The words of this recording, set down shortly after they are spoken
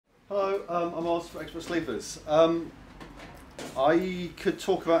Hello, I'm Oz for Expert Sleepers. I could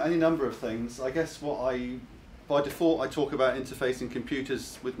talk about any number of things. I guess by default I talk about interfacing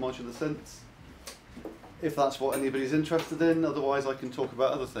computers with modular synths, if that's what anybody's interested in. Otherwise I can talk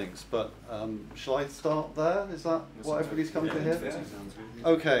about other things, but shall I start there? Is that what everybody's come to here? Yeah.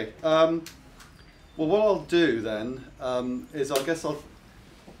 Okay, well what I'll do then is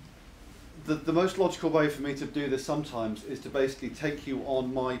the most logical way for me to do this sometimes is to basically take you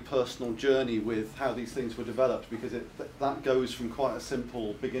on my personal journey with how these things were developed, because that goes from quite a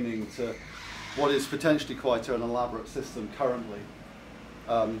simple beginning to what is potentially quite an elaborate system currently.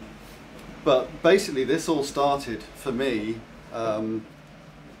 But basically this all started for me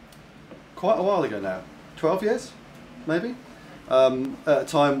quite a while ago now, 12 years maybe, at a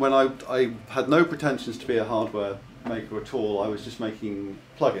time when I had no pretensions to be a hardware maker at all. I was just making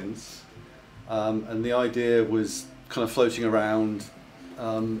plugins. And the idea was kind of floating around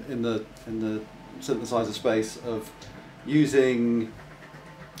in the synthesizer space of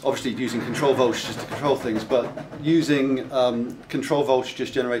obviously using control voltages to control things, but using control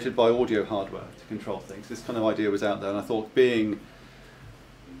voltages generated by audio hardware to control things. This kind of idea was out there, and I thought, being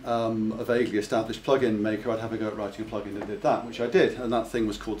a vaguely established plugin maker, I'd have a go at writing a plugin that did that, which I did, and that thing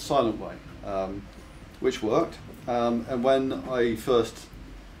was called Silent Way, which worked. And when I first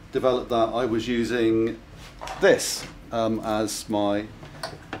developed that, I was using this as my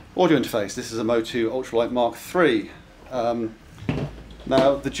audio interface. This is a Motu Ultralight Mark III.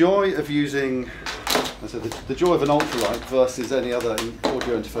 Now, the joy of using, the joy of an ultralight versus any other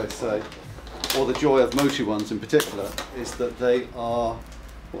audio interface, say, or the joy of Motu ones in particular, is that they are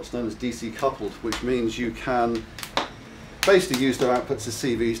what's known as DC coupled, which means you can basically use their outputs as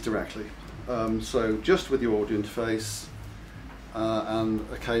CVs directly. So just with your audio interface, and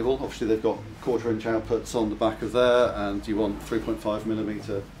a cable. Obviously they've got 1/4 inch outputs on the back of there, and you want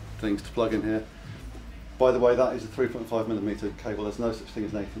 3.5mm things to plug in here. By the way, that is a 3.5mm cable. There's no such thing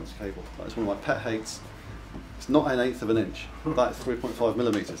as an 1/8 inch cable. That is one of my pet hates. It's not an 1/8 of an inch. That is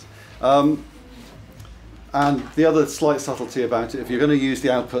 3.5mm. And the other slight subtlety about it, if you're going to use the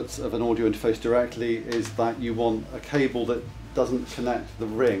outputs of an audio interface directly, is that you want a cable that doesn't connect the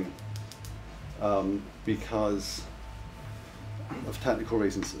ring, because of technical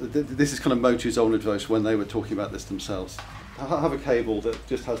reasons. This is kind of Motu's own advice when they were talking about this themselves. Have a cable that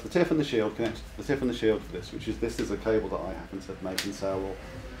just has the tip and the shield connected to the tip and the shield for this, this is a cable that I happen to make and sell, or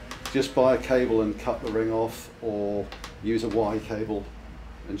just buy a cable and cut the ring off, or use a Y cable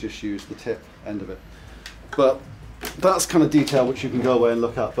and just use the tip end of it. But that's kind of detail which you can go away and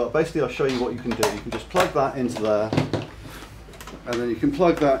look at, but basically I'll show you what you can do. You can just plug that into there, and then you can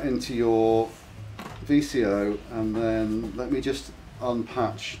plug that into your VCO, and then let me just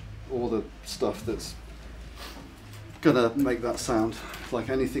unpatch all the stuff that's gonna make that sound like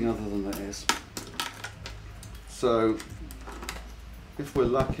anything other than it is. So if we're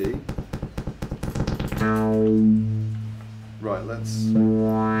lucky, right, let's get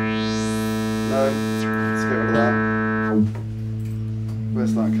rid of that.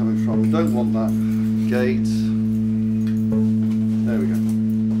 Where's that coming from? Don't want that gate. There we go.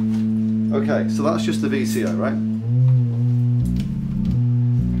 Okay, so that's just the VCO, right?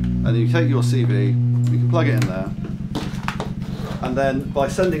 And you take your CV, you can plug it in there, and then by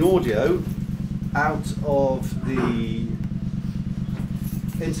sending audio out of the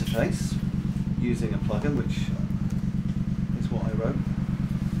interface using a plugin, which is what I wrote.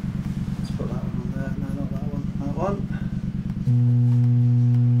 Let's put that one on there. No, not that one. That one.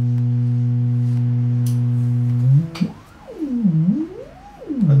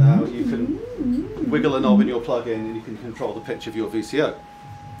 And now you can wiggle a knob in your plugin and you can control the pitch of your VCO.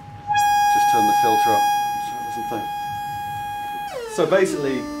 Just turn the filter up so it doesn't think. So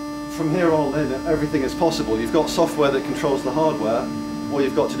basically, from here on in, everything is possible. You've got software that controls the hardware. All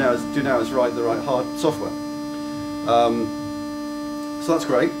you've got to do now is write the right hard software. So that's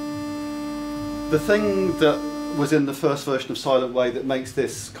great. The thing that was in the first version of Silent Way that makes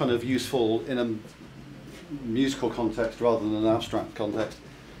this kind of useful in a musical context rather than an abstract context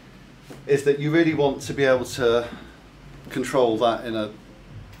is that you really want to be able to control that in a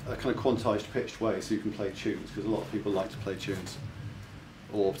kind of quantized, pitched way, so you can play tunes, because a lot of people like to play tunes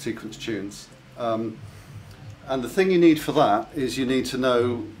or sequence tunes. And the thing you need for that is you need to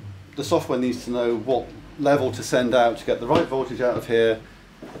know, the software needs to know what level to send out to get the right voltage out of here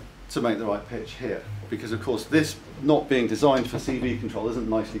to make the right pitch here. Because of course this, not being designed for CV control, isn't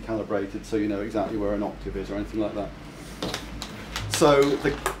nicely calibrated so you know exactly where an octave is or anything like that. So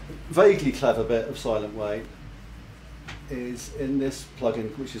the vaguely clever bit of Silent Way is in this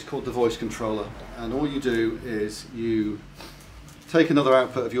plugin, which is called the voice controller, and all you do is you take another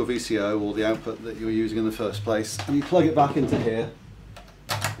output of your VCO or the output that you're using in the first place, and you plug it back into here,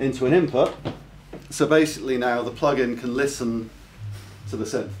 into an input. So basically now the plugin can listen to the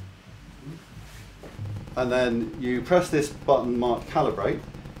synth. And then you press this button marked calibrate,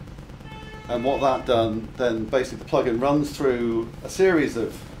 and what that done, then basically the plugin runs through a series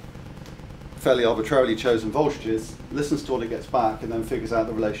of fairly arbitrarily chosen voltages, listens to what it gets back, and then figures out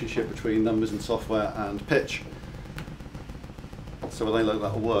the relationship between numbers in software and pitch. So I think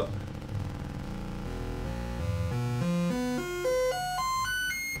that will work.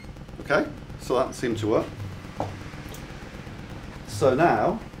 Okay, so that seemed to work. So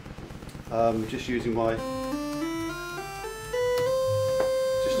now, just using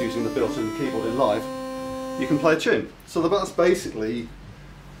the built-in keyboard in live, you can play a tune. So that's basically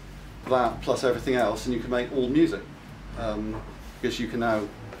that plus everything else, and you can make all music because you can now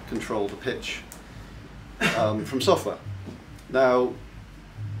control the pitch from software. Now,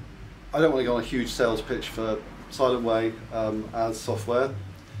 I don't want to go on a huge sales pitch for Silent Way as software.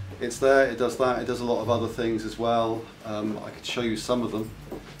 It's there, it does that, it does a lot of other things as well. I could show you some of them.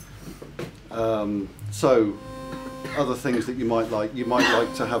 So, other things that you might like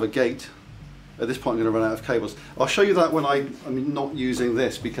to have a gate. At this point I'm going to run out of cables. I'll show you that when I'm not using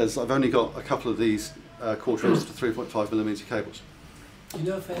this, because I've only got a couple of these 1/4 inch to 3.5mm cables. Do you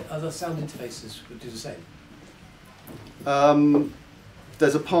know if other sound interfaces would do the same?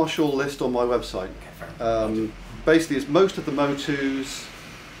 There's a partial list on my website. Basically, it's most of the Motus,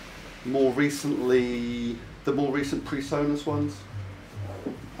 the more recent PreSonus ones,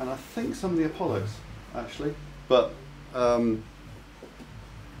 and I think some of the Apollos, actually. But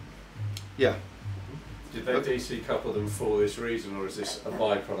yeah. Did they DC couple them for this reason, or is this a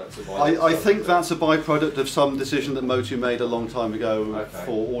byproduct of I think that's a byproduct of some decision that Motu made a long time ago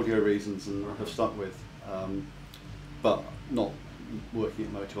for audio reasons and have stuck with, but not working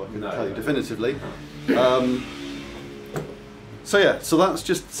at Motu, I can tell you definitively. So yeah, so that's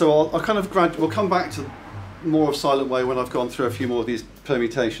just, so I'll kind of we'll come back to more of Silent Way when I've gone through a few more of these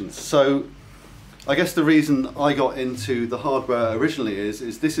permutations. So I guess the reason I got into the hardware originally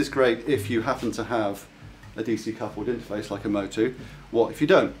is this is great if you happen to have a DC coupled interface like a Motu. What if you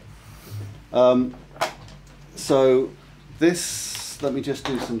don't? So this, let me just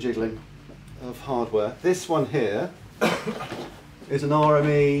do some jiggling of hardware. This one here is an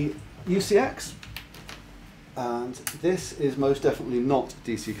RME UCX, and this is most definitely not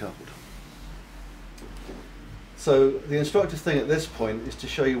DC coupled. So the instructive thing at this point is to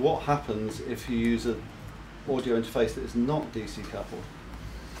show you what happens if you use an audio interface that is not DC coupled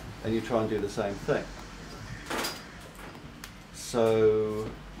and you try and do the same thing. So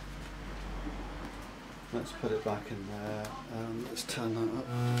let's put it back in there, let's turn that up.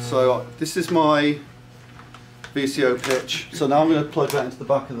 So this is my VCO pitch. So now I'm going to plug that into the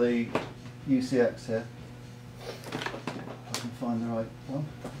back of the UCX here. If I can find the right one.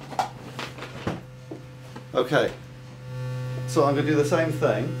 Okay, so I'm going to do the same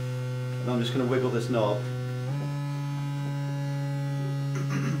thing, and I'm just going to wiggle this knob.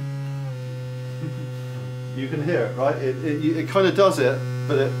 You can hear it, right? It kind of does it,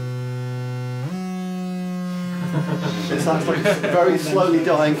 but it sounds like a very slowly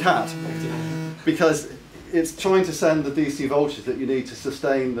dying cat, because it's trying to send the DC voltage that you need to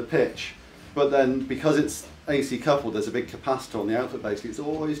sustain the pitch, but then because it's AC coupled, there's a big capacitor on the output. Basically, it's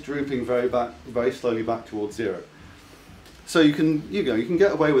always drooping very slowly back towards zero. So you can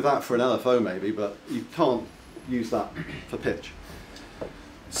get away with that for an LFO maybe, but you can't use that for pitch.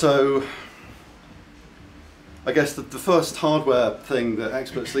 So I guess the first hardware thing that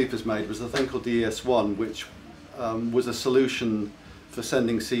Expert Sleepers made was a thing called the ES1, which was a solution for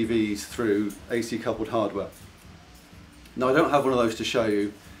sending CVs through AC coupled hardware. Now I don't have one of those to show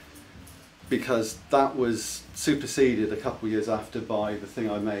you, because that was superseded a couple of years after by the thing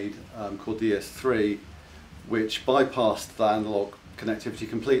I made called the ES3, which bypassed the analog connectivity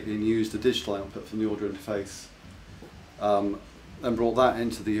completely and used the digital output from the audio interface and brought that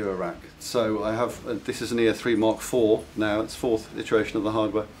into the Eurorack. So I have, this is an ES3 Mark IV now, it's 4th iteration of the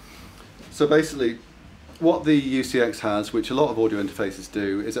hardware. So basically, what the UCX has, which a lot of audio interfaces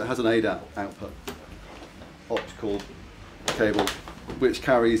do, is it has an ADAT output, optical cable, which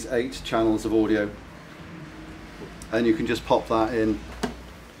carries 8 channels of audio, and you can just pop that in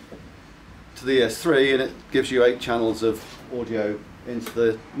to the ES3 and it gives you 8 channels of audio into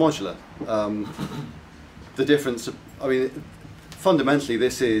the modular. The difference, I mean, fundamentally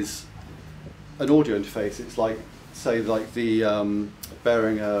this is an audio interface. It's like, say, like the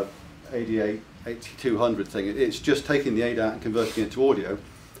Behringer 8200 thing. It's just taking the ADAT and converting it to audio,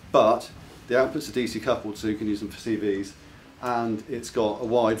 but the outputs are DC coupled, so you can use them for CVs. and it's got a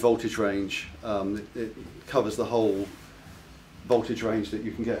wide voltage range. It covers the whole voltage range that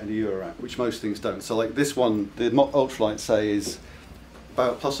you can get in a Eurorack, which most things don't. So like this one, the ultralight say is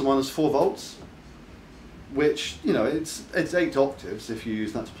about plus or minus 4 volts, which, you know, it's 8 octaves if you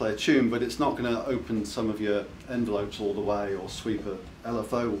use that to play a tune, but it's not going to open some of your envelopes all the way or sweep a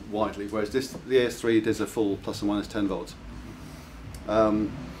LFO widely, whereas the AS3 does a full plus or minus 10 volts.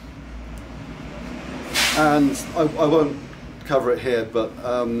 And I won't cover it here, but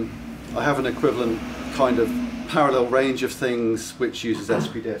I have an equivalent kind of parallel range of things which uses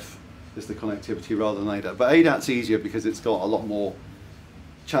SPDIF as the connectivity rather than ADAT. But ADAT's easier because it's got a lot more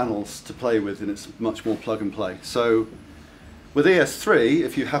channels to play with and it's much more plug and play. So with ES3,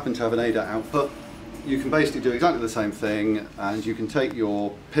 if you happen to have an ADAT output, you can basically do exactly the same thing, and you can take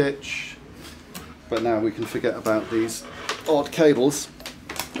your pitch, but now we can forget about these odd cables,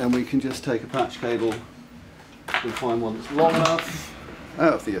 and we can just take a patch cable, we'll find one that's long enough,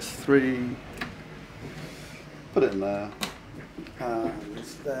 out of the ES3, put it in there, and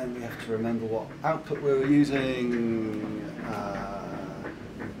then we have to remember what output we were using.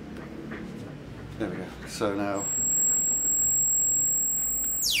 There we go. So now,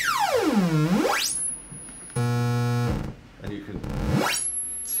 and you can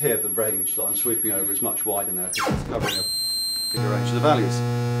hear the range that I'm sweeping over is much wider now because it's covering a bigger range of the values.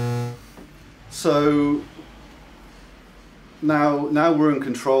 So now we're in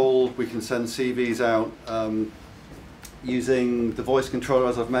control. We can send CVs out using the voice controller,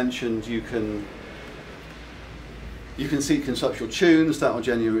 as I've mentioned. You can sequence up your tunes. That will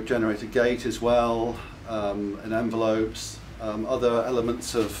generate a gate as well, and envelopes, other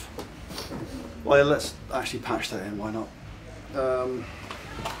elements of. Well, let's actually patch that in. Why not?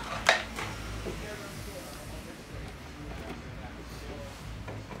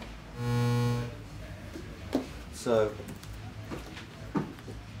 So.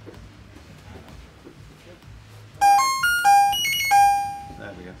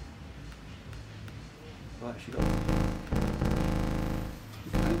 There we go. Well, actually got.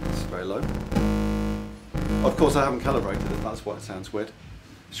 Okay, it's very low. Of course, I haven't calibrated it. That's why it sounds weird.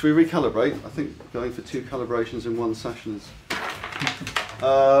 Should we recalibrate? I think going for 2 calibrations in one session is.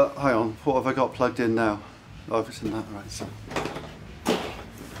 Hang on. What have I got plugged in now? Oh, it's in that right. So.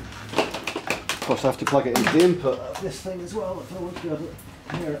 Of course, I have to plug it into the input of this thing as well if I want to be able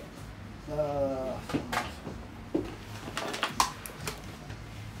to hear it.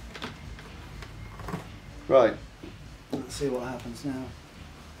 Right. Let's see what happens now.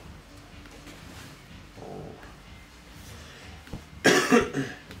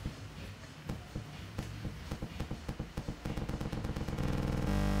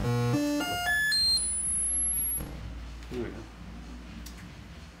 Here we go.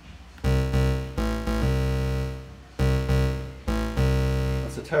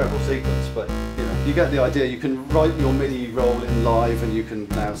 That's a terrible sequence, but you know, you get the idea. You can write your MIDI roll in live, and you can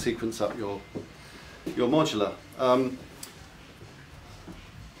now sequence up your modular.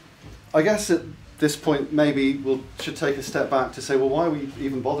 I guess at this point maybe we should take a step back to say, well, why are we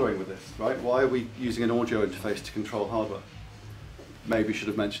even bothering with this, right? Why are we using an audio interface to control hardware? Maybe should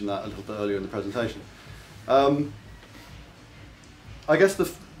have mentioned that a little bit earlier in the presentation. I guess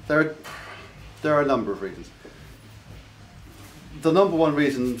there are a number of reasons. The number one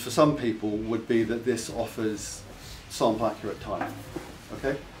reason for some people would be that this offers sample accurate timing,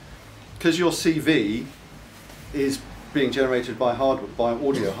 okay? Because your CV is being generated by hardware, by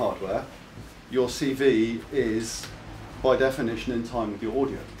audio hardware, your CV is by definition in time with your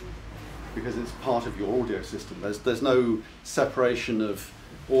audio, because it's part of your audio system. There's no separation of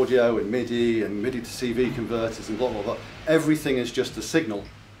audio and MIDI to CV converters and blah blah blah. Everything is just a signal.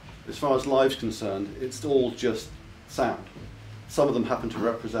 As far as live's concerned, it's all just sound. Some of them happen to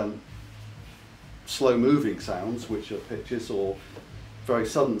represent slow moving sounds, which are pitches, or very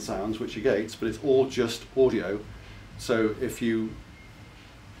sudden sounds, which are gates, but it's all just audio. So if you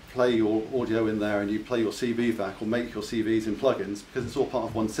play your audio in there and you play your CV back or make your CVs in plugins, because it's all part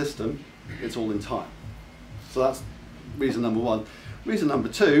of one system, it's all in time. So that's reason number one. Reason number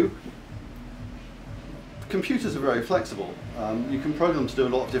two, computers are very flexible. You can program to do a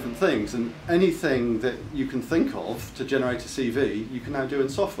lot of different things, and anything that you can think of to generate a CV, you can now do in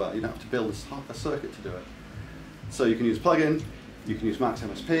software. You don't have to build a circuit to do it. So you can use plugin, you can use Max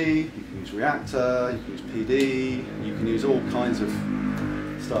MSP, you can use Reactor, you can use PD, you can use all kinds of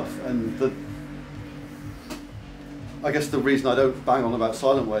stuff. And I guess the reason I don't bang on about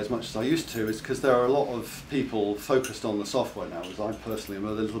Silentware as much as I used to is because there are a lot of people focused on the software now, as I personally am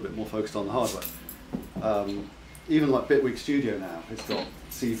a little bit more focused on the hardware. Even like Bitwig Studio now has got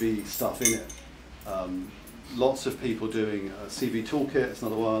CV stuff in it. lots of people doing CV Toolkit is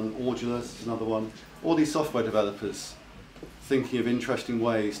another one, modular is another one. All these software developers thinking of interesting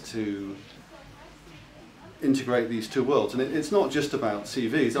ways to integrate these two worlds. And it's not just about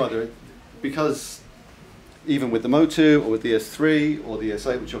CVs either, because even with the Motu or with the S3 or the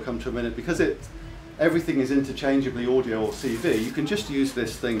S8, which I'll come to in a minute, because everything is interchangeably audio or CV, you can just use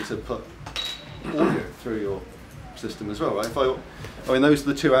this thing to put audio through your system as well, right? I mean, those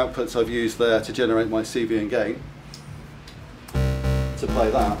are the two outputs I've used there to generate my CV and gain, to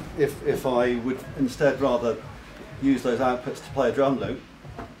play that. If I would instead rather use those outputs to play a drum loop,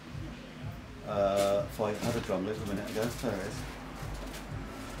 if I had a drum loop a minute ago, there it is.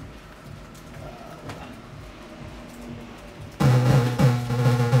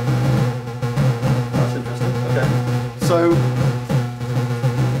 That's interesting, okay. So,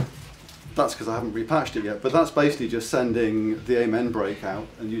 that's because I haven't repatched it yet, but that's basically just sending the amen break out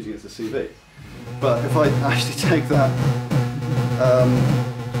and using it as a CV. But if I actually take that,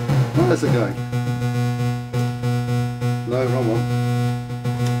 where's it going? No, wrong one.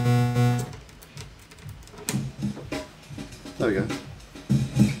 There we go.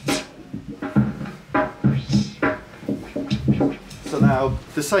 So now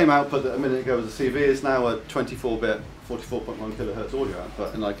the same output that a minute ago was a CV is now a 24-bit, 44.1 kilohertz audio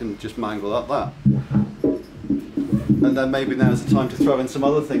output, and I can just mangle up that. And then maybe now's the time to throw in some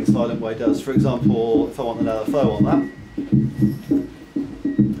other things Silent Way does. For example, if I want an LFO on that,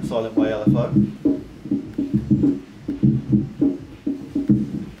 Silent Way LFO.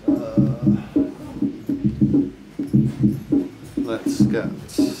 Let's get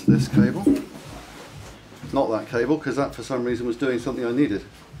this cable. Not that cable, because that for some reason was doing something I needed.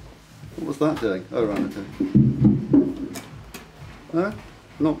 What was that doing? Oh, right, okay.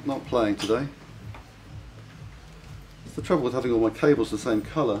 No, not playing today. It's the trouble with having all my cables the same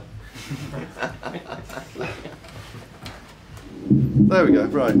colour. There we go,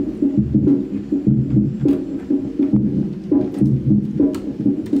 right.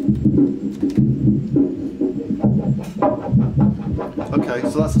 Okay,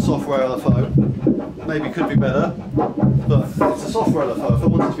 so that's the software LFO. Maybe could be better, but it's a software LFO. If I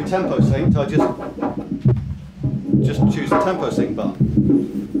want it to be tempo synced, I just choose the tempo sync button.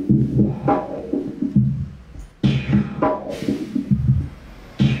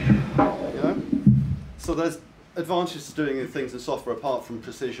 You know? So there's advantages to doing things in software apart from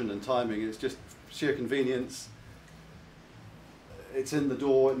precision and timing. It's just sheer convenience. It's in the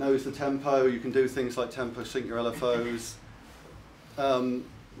door, it knows the tempo, you can do things like tempo sync your LFOs. And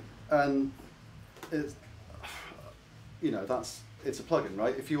it's, you know, it's a plugin,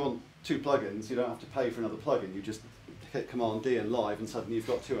 right? If you want two plugins, you don't have to pay for another plugin. You just hit Command D and live, and suddenly you've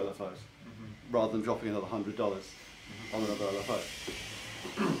got two LFOs, rather than dropping another $100 on another LFO.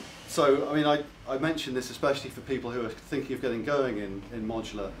 So, I mean, I mention this especially for people who are thinking of getting going in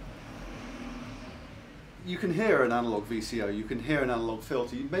modular. You can hear an analog VCO, you can hear an analog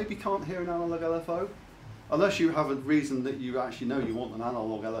filter, you maybe can't hear an analog LFO. Unless you have a reason that you actually know you want an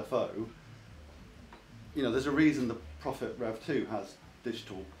analog LFO, you know, there's a reason the Prophet Rev 2 has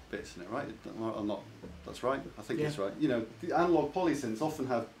digital bits in it, right? I'm not, that's right, I think it's right. You know, the analog polysynths often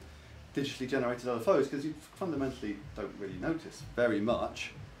have digitally generated LFOs because you fundamentally don't really notice very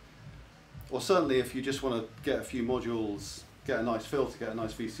much. Or certainly if you just want to get a few modules, get a nice filter, get a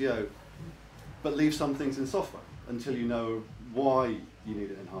nice VCO, but leave some things in software until you know why you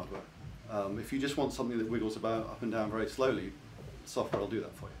need it in hardware. If you just want something that wiggles about up and down very slowly, software will do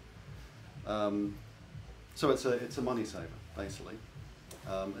that for you. So it's a money saver, basically,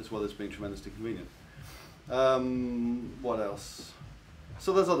 as well as being tremendously convenient. What else?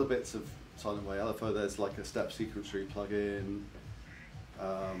 So there's other bits of Silent Way LFO. There's like a step sequence tree plugin.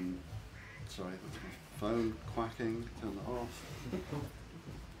 Sorry, that's my phone quacking. Turn that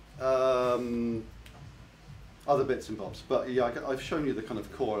off. Other bits and bobs, but yeah, I've shown you the kind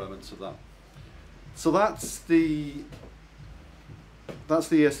of core elements of that. So that's the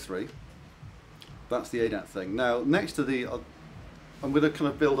ES3. That's the ADAT thing. Now, next to the, I'm going to kind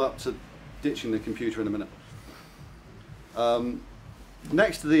of build up to ditching the computer in a minute.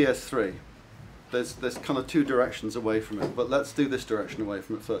 Next to the ES3, there's kind of two directions away from it, but let's do this direction away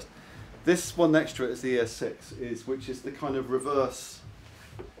from it first. This one next to it is the ES6, which is the kind of reverse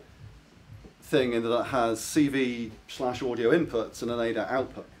thing in that it has CV/audio inputs and an ADAT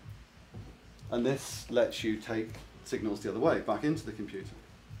output. And this lets you take signals the other way, back into the computer.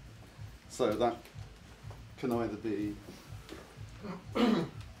 So that can either be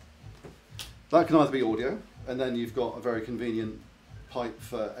audio, and then you've got a very convenient pipe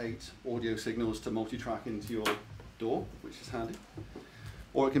for 8 audio signals to multi-track into your DAW, which is handy.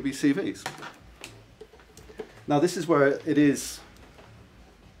 Or it can be CVs. Now this is where it is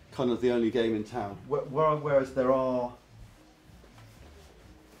kind of the only game in town. Whereas there are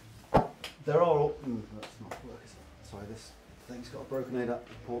that's not working. Sorry, this thing's got a broken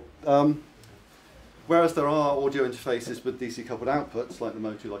adapter port. Whereas there are audio interfaces with DC coupled outputs, like the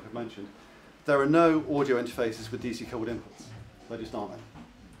modular, like I've mentioned, there are no audio interfaces with DC coupled inputs. They just aren't there.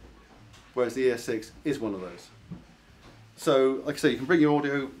 Whereas the ES6 is one of those. So, like I say, you can bring your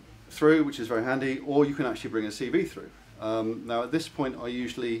audio through, which is very handy, or you can actually bring a CV through. Now, at this point, I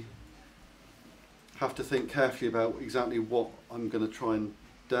usually have to think carefully about exactly what I'm going to try and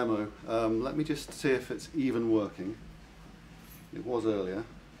demo. Let me just see if it's even working. It was earlier.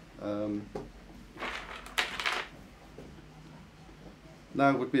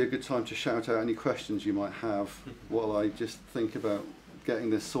 Now would be a good time to shout out any questions you might have while I just think about getting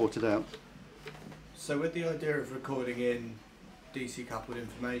this sorted out. So with the idea of recording in DC coupled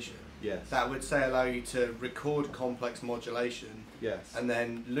information, Yes. that would say allow you to record complex modulation, Yes. and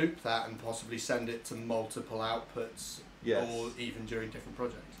then loop that and possibly send it to multiple outputs, Yes. or even during different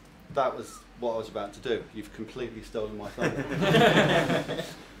projects. That was what I was about to do. You've completely stolen my thunder.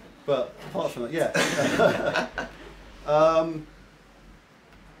 But apart from that, yeah.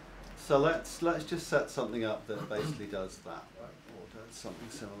 So let's just set something up that basically does that, or does something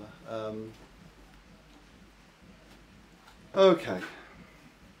similar. Okay.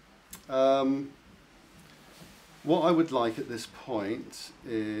 What I would like at this point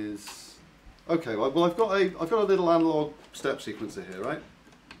is, okay. Well, I've got a little analog step sequencer here, right?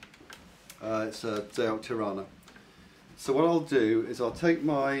 It's a Zao Tirana. So what I'll do is I'll take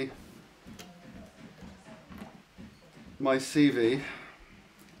my CV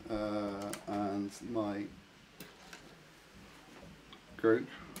and my group.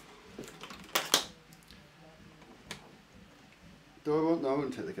 Do I want? No, I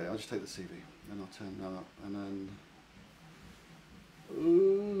won't take the gate. I'll just take the CV and I'll turn that up, and then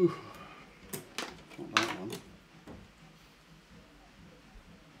ooh, not that one.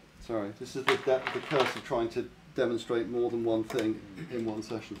 Sorry, this is the curse of trying to demonstrate more than one thing in one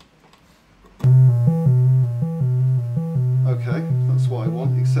session. Okay, that's what I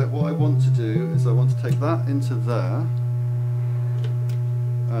want, except what I want to do is I want to take that into there,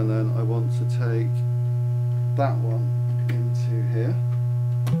 and then I want to take that one into here.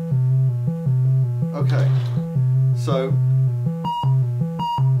 Okay, so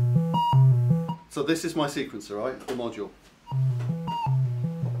this is my sequencer, right? The module.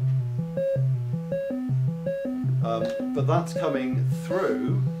 But that's coming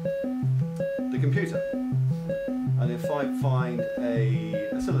through the computer. And if I find a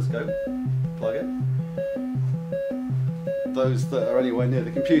oscilloscope, plug it, those that are anywhere near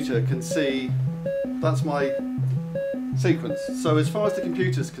the computer can see that's my sequence. So as far as the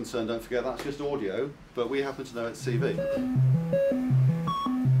computer's concerned, don't forget that's just audio, but we happen to know it's CV.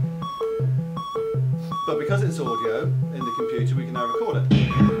 But because it's audio in the computer, we can now record it.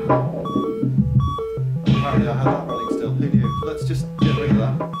 Apparently I have that running still. Who knew? Let's just get rid of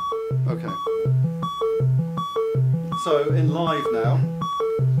that. Okay. So in live now,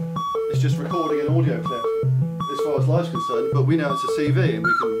 it's just recording an audio clip as far as live's concerned, but we know it's a CV and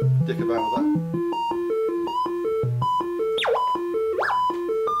we can dick about with that.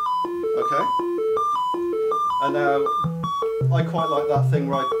 Okay. And now I quite like that thing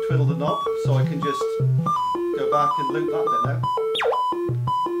where I twiddle the knob, so I can just go back and loop that bit now.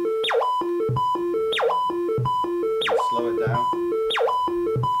 Slow it down.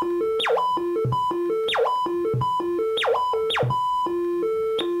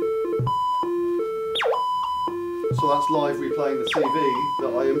 So that's live replaying the CV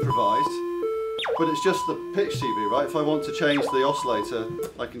that I improvised, but it's just the pitch CV, right? If I want to change the oscillator,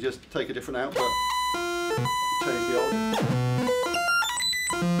 I can just take a different output, change the audio.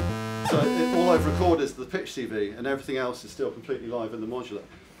 So all I've recorded is the pitch CV, and everything else is still completely live in the modular.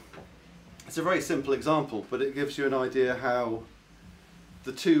 It's a very simple example, but it gives you an idea how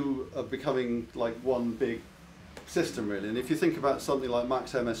the two are becoming like one big system, really. And if you think about something like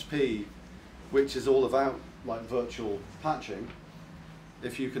Max MSP, which is all about like virtual patching,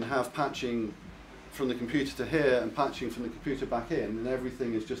 if you can have patching from the computer to here and patching from the computer back in, and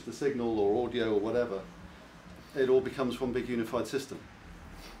everything is just the signal or audio or whatever, it all becomes one big unified system,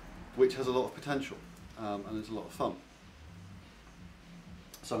 which has a lot of potential and is a lot of fun.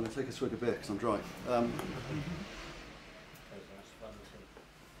 So I'm going to take a swig of beer because I'm dry.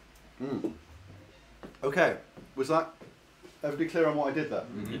 Okay, was that everybody clear on what I did there?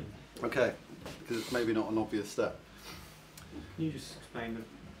 Mm-hmm. Okay, because it's maybe not an obvious step. Can you just explain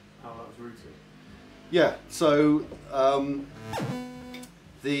how that was routed? Yeah, so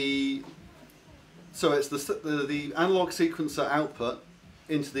so it's the analog sequencer output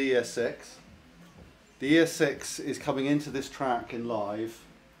into the ES6. The ES6 is coming into this track in live,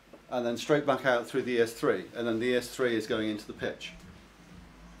 and then straight back out through the ES3, and then the ES3 is going into the pitch.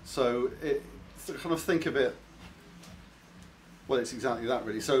 So kind of think of it. Well, it's exactly that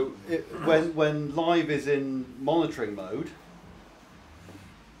really. So when live is in monitoring mode,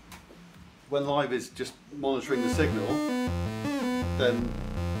 when live is just monitoring the signal, then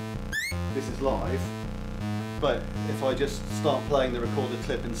this is live. But if I just start playing the recorded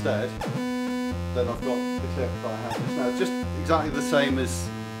clip instead, then I've got the clip that I have just now. It's just exactly the same as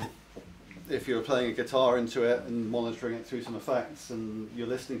if you're playing a guitar into it and monitoring it through some effects and you're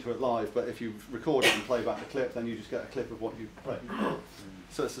listening to it live, but if you record it and play back the clip, then you just get a clip of what you played.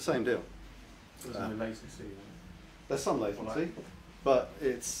 So it's the same deal. There's no latency. There's some latency, but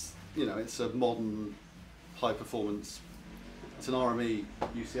it's, you know, it's a modern high performance, it's an RME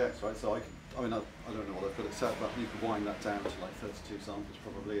UCX, right? So I don't know what I've got it set, but you could wind that down to like 32 samples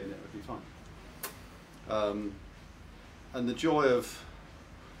probably and it would be fine. And the joy of,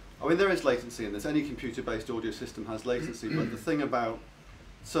 I mean, there is latency in this. Any computer-based audio system has latency, but the thing about,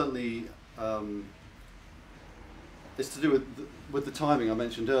 certainly, it's to do with the timing I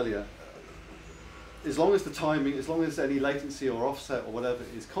mentioned earlier. As long as the timing, as long as any latency or offset or whatever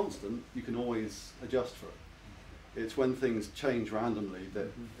is constant, you can always adjust for it. It's when things change randomly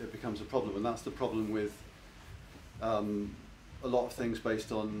that it becomes a problem, and that's the problem with a lot of things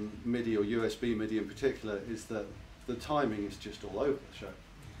based on MIDI or USB MIDI in particular, is that the timing is just all over the show.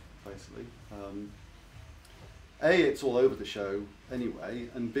 Basically, A, it's all over the show anyway,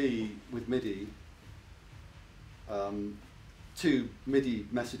 and B, with MIDI, two MIDI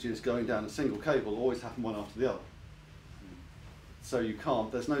messages going down a single cable always happen one after the other. So you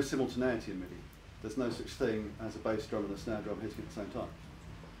can't, there's no simultaneity in MIDI. There's no such thing as a bass drum and a snare drum hitting at the same time.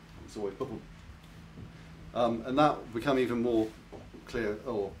 It's always boom. And that will become even more clear,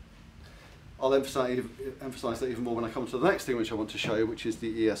 or I'll emphasize that even more when I come to the next thing which I want to show, which is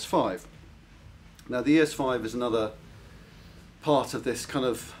the ES5. Now the ES5 is another part of this kind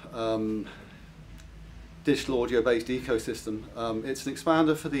of digital audio-based ecosystem. It's an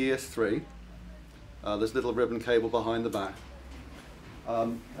expander for the ES3. There's a little ribbon cable behind the back.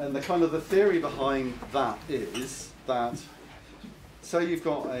 And the kind of the theory behind that is that, say you've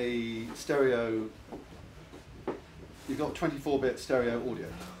got a stereo, you've got 24-bit stereo audio,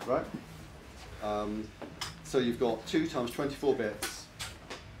 right? So you've got 2 times 24 bits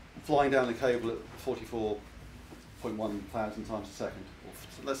flying down the cable at 44.1 thousand times a second, or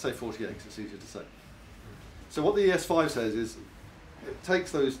let's say 48 because it's easier to say. So what the ES5 says is it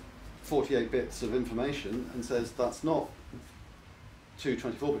takes those 48 bits of information and says that's not 2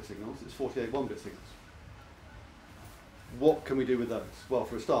 24-bit signals, it's 48 1-bit signals. What can we do with those? Well,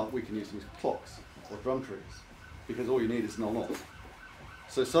 for a start, we can use them as clocks or drum trees, because all you need is an on-off.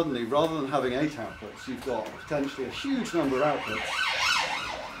 So suddenly, rather than having 8 outputs, you've got potentially a huge number of outputs,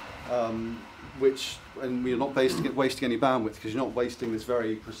 and you're not wasting any bandwidth, because you're not wasting this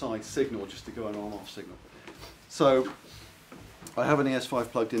very precise signal just to go an on-off signal. So I have an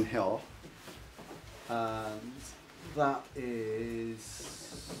ES5 plugged in here, and that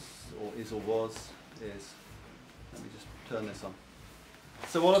is, or was, let me just turn this on.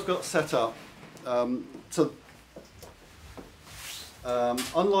 So what I've got set up,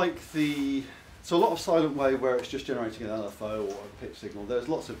 unlike so a lot of silent wave where it's just generating an LFO or a pitch signal, there's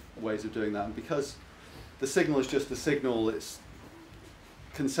lots of ways of doing that, and because the signal is just the signal, it's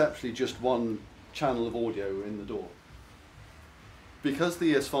conceptually just one channel of audio in the door. Because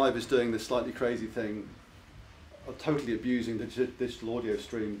the ES5 is doing this slightly crazy thing of totally abusing the digital audio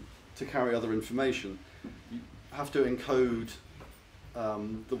stream to carry other information, you have to encode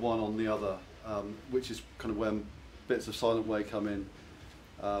the one on the other, which is kind of when bits of silent wave come in,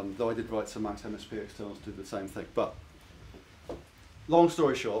 though I did write some Max MSP externals to do the same thing. But long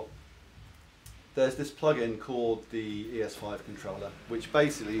story short, there's this plugin called the ES5 controller, which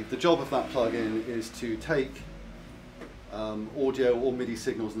basically, the job of that plugin is to take audio or MIDI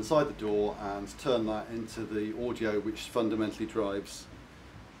signals inside the door and turn that into the audio which fundamentally drives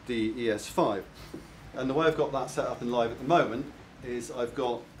the ES5. And the way I've got that set up in live at the moment is I've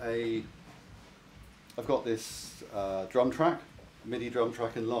got this drum track, MIDI drum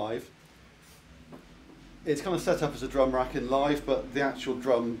track in live. It's kind of set up as a drum rack in live, but the actual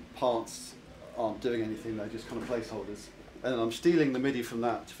drum parts aren't doing anything, they're just kind of placeholders. And I'm stealing the MIDI from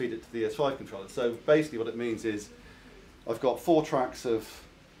that to feed it to the ES5 controller. So basically what it means is I've got 4 tracks of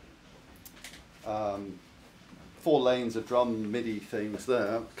 4 lanes of drum MIDI things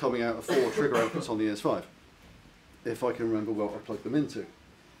there coming out of 4 trigger outputs on the ES5. If I can remember what I plugged them into.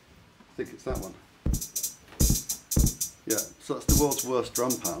 I think it's that one. Yeah, so that's the world's worst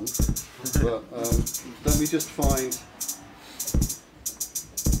drum pattern. But let me just find.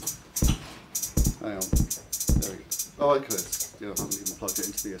 Hang on. There we go. Oh, I could. Yeah, I haven't even plugged it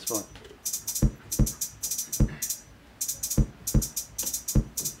into the ES5.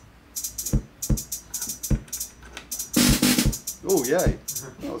 Oh, yay.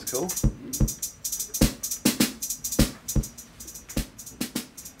 That was cool.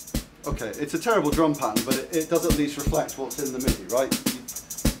 Okay, it's a terrible drum pattern, but it does at least reflect what's in the MIDI, right?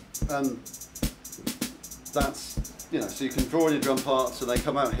 And that's, so you can draw in your drum parts and they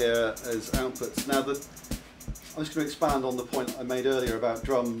come out here as outputs. Now, I'm just going to expand on the point I made earlier about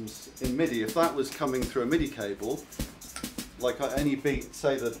drums in MIDI. If that was coming through a MIDI cable, like any beat,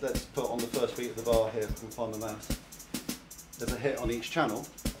 say that, let's put on the first beat of the bar here, if I can find the mouse. There's a hit on each channel.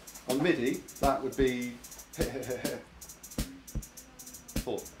 On MIDI, that would be hit, hit, hit, hit.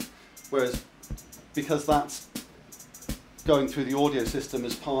 4. Whereas, because that's going through the audio system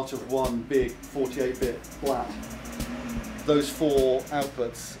as part of one big 48-bit flat, those 4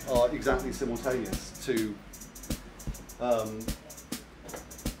 outputs are exactly simultaneous to, oh,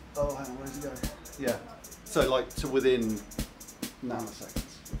 hang on, where's it going? Yeah, so like to within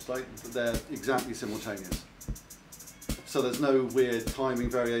nanoseconds. It's like they're exactly simultaneous. So there's no weird timing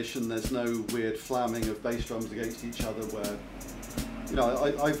variation, there's no weird flamming of bass drums against each other where,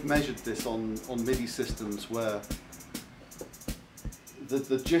 I've measured this on MIDI systems where the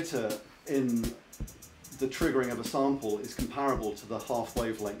jitter in the triggering of a sample is comparable to the half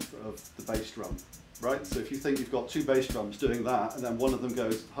wavelength of the bass drum, right? So if you think you've got 2 bass drums doing that and then one of them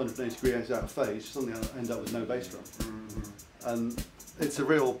goes 180 degrees out of phase, you suddenly end up with no bass drum. Mm-hmm. And it's a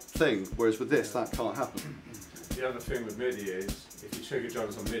real thing, whereas with this, that can't happen. The other thing with MIDI is, if you trigger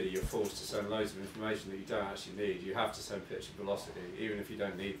drums on MIDI, you're forced to send loads of information that you don't actually need. You have to send pitch and velocity, even if you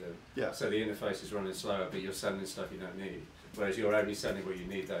don't need them. Yeah. So the interface is running slower, but you're sending stuff you don't need. Whereas you're only sending what you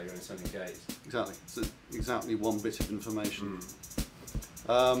need there, you're only sending gates. Exactly. So exactly one bit of information.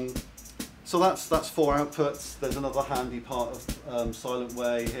 So that's 4 outputs. There's another handy part of Silent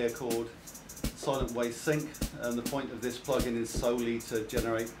Way here called Silent Way Sync, and the point of this plugin is solely to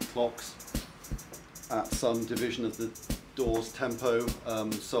generate clocks at some division of the door's tempo.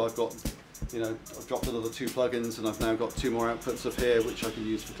 So I've got, I've dropped another 2 plugins and I've now got 2 more outputs of here which I can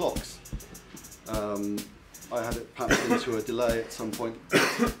use for clocks. I had it patched into a delay at some point.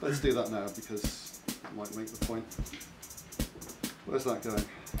 Let's do that now because it might make the point. Where's that going?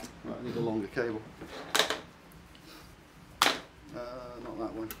 Right, I need a longer cable. Not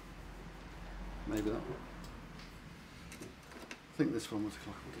that one. Maybe that one. I think this one was a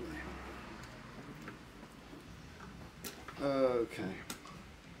clockable delay. Okay.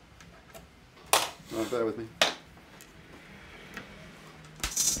 Right, bear with me.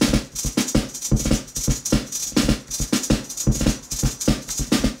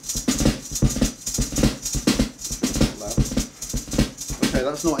 Okay,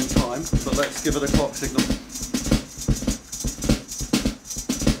 that's not in time, but let's give it a clock signal.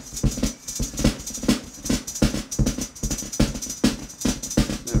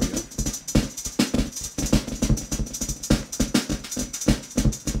 There we go.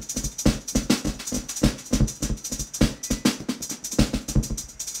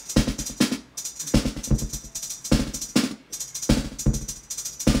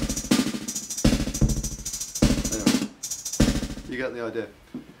 You get the idea.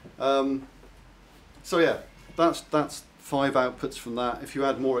 So yeah, that's 5 outputs from that. If you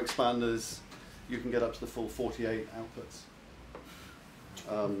add more expanders, you can get up to the full 48 outputs,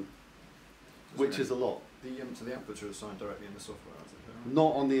 which is a lot. So the outputs are assigned directly in the software, is it?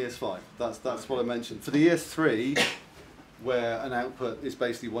 Not on the ES5. That's okay. What I mentioned. For the ES3, where an output is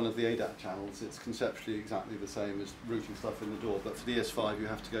basically one of the ADAT channels, it's conceptually exactly the same as routing stuff in the door. But for the ES5, you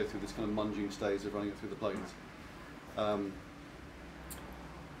have to go through this kind of munging stage of running it through the plugins.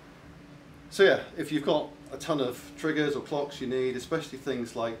 So yeah, if you've got a ton of triggers or clocks you need, especially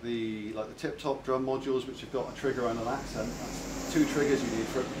things like the tip-top drum modules, which have got a trigger and an accent, that's 2 triggers you need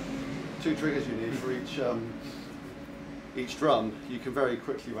for each drum. You can very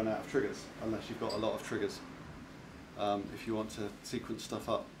quickly run out of triggers unless you've got a lot of triggers if you want to sequence stuff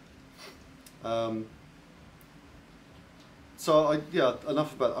up. Yeah,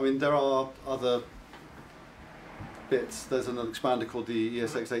 enough about. I mean, there are other bits. There's another expander called the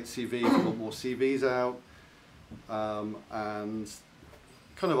ESX8CV. If you want more CVs out, and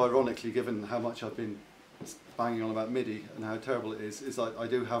kind of ironically, given how much I've been banging on about MIDI and how terrible it is I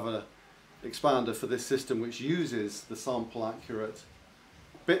do have a expander for this system which uses the sample accurate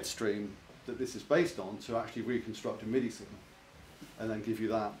bit stream that this is based on to actually reconstruct a MIDI signal and then give you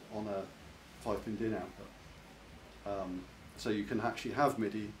that on a 5-pin DIN output. So you can actually have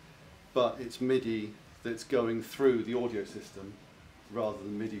MIDI, but it's MIDI that's going through the audio system rather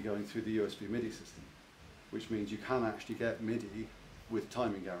than MIDI going through the USB MIDI system, which means you can actually get MIDI with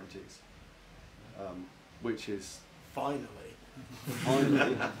timing guarantees, which is Finally.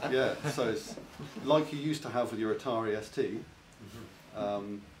 finally, yeah. So it's like you used to have with your Atari ST.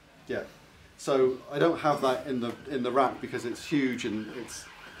 Yeah. So I don't have that in the rack because it's huge and it's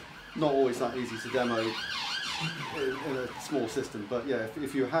not always that easy to demo in a small system. But yeah,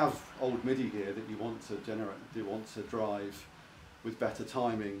 if you have old MIDI gear that you want to drive with better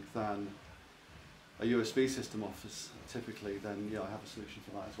timing than a USB system offers typically, then yeah, I have a solution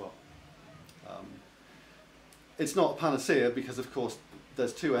for that as well. It's not a panacea because, of course,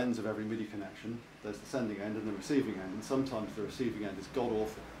 there's two ends of every MIDI connection. There's the sending end and the receiving end, and sometimes the receiving end is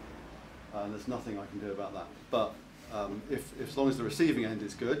god-awful, and there's nothing I can do about that. But if as long as the receiving end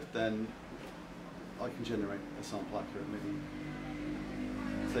is good, then I can generate a sample accurate MIDI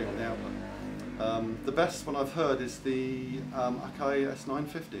thing on the output. The best one I've heard is the Akai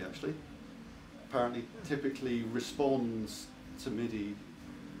S950, actually. Apparently, typically responds to MIDI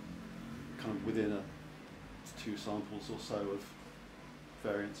kind of within 2 samples or so of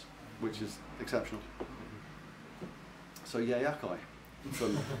variance, which is exceptional. So yay Akai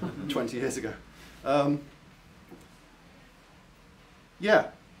from 20 years ago.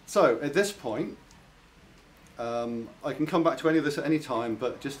 Yeah, so at this point, I can come back to any of this at any time,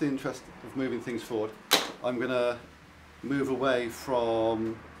 but just in the interest of moving things forward, I'm going to move away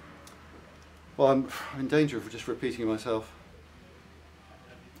from, well, I'm in danger of just repeating myself.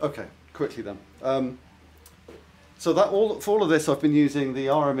 Okay, quickly then. So that for all of this, I've been using the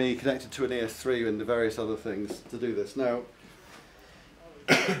RME connected to an ES3 and the various other things to do this. Now,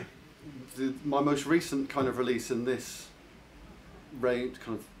 my most recent kind of release in this range,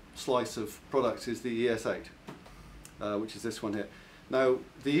 kind of slice of products, is the ES8, which is this one here. Now,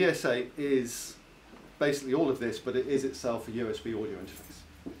 the ES8 is basically all of this, but it is itself a USB audio interface.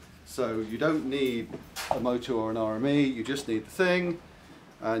 So you don't need a motor or an RME, you just need the thing,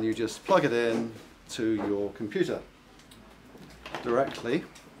 and you just plug it in to your computer directly,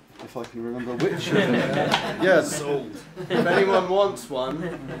 if I can remember which of it. Yes, sold. If anyone wants one,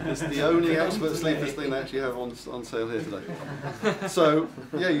 it's the only expert sleepers thing they actually have on sale here today. So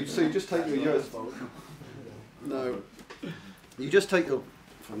yeah, you just take your USB. No, you just take your.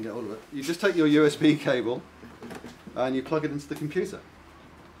 If I can get hold of it, you just take your USB cable and you plug it into the computer,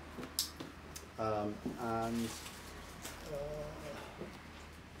 and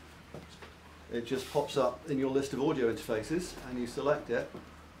it just pops up in your list of audio interfaces, and you select it,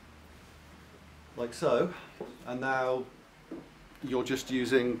 like so, and now you're just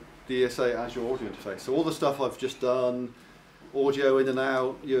using the ES8 as your audio interface. So all the stuff I've just done, audio in and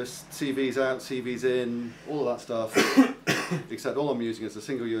out, CVs out, CVs in, all of that stuff, except all I'm using is a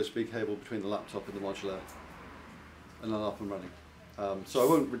single USB cable between the laptop and the modular, and then up and running. So I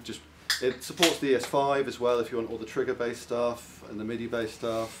won't just, it supports the ES5 as well if you want all the trigger-based stuff and the MIDI-based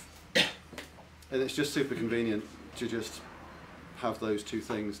stuff. And it's just super convenient to just have those two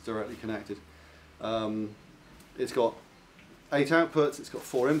things directly connected. It's got 8 outputs, it's got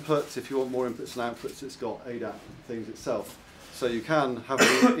 4 inputs. If you want more inputs and outputs, it's got ADAT things itself. So you can have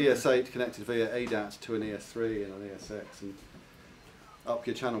an ES8 connected via ADAT to an ES3 and an ES6 and up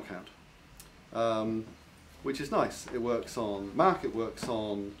your channel count, which is nice. It works on Mac, it works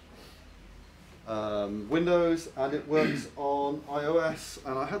on Windows, and it works on iOS.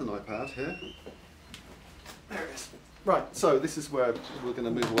 And I had an iPad here. There it is. Right, so this is where we're going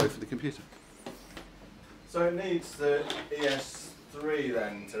to move away from the computer. So it needs the ES3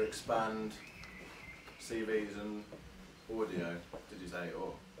 then to expand CVs and audio, did you say?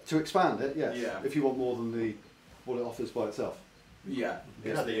 Or To expand it, yes. Yeah. If you want more than what it offers by itself. yeah,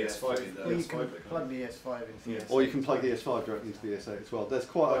 It's it's the the ES5. ES3. Or you can plug the ES5 into the ES6. Or you can plug the ES5 directly into the ES8 as well. There's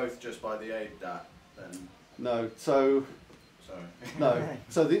quite a, Both just by the ADAT then. no, so Sorry. no.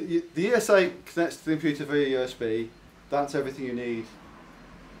 So the ES8 connects to the computer via USB. That's everything you need,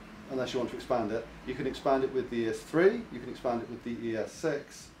 unless you want to expand it. You can expand it with the ES3. You can expand it with the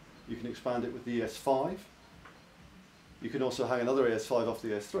ES6. You can expand it with the ES5. You can also hang another ES5 off the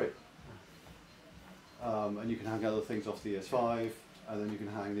ES3. And you can hang other things off the ES5, and then you can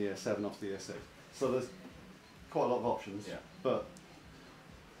hang the ES7 off the ES6. So there's quite a lot of options. Yeah. But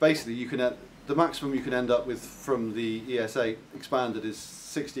basically, you can the maximum you can end up with from the ES8 expanded is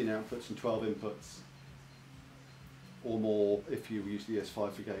 16 outputs and 12 inputs, or more if you use the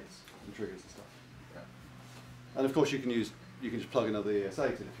ES5 for gates and triggers and stuff. Yeah. And of course, you can just plug another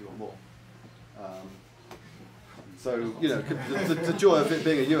ES8 in if you want more. So, you know, the joy of it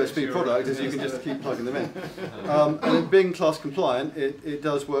being a USB product is you can just keep plugging them in. And it being class compliant, it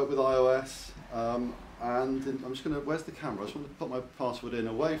does work with iOS. And I'm just going to, where's the camera? I just want to put my password in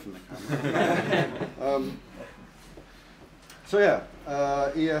away from the camera. So yeah,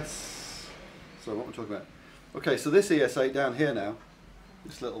 sorry, what am I talking about? Okay, so this ES8 down here now,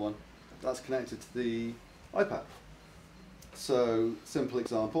 this little one, that's connected to the iPad. So, simple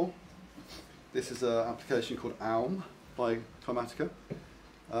example. This is an application called Aum by Climatica.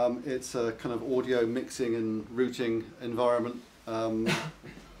 It's a kind of audio mixing and routing environment.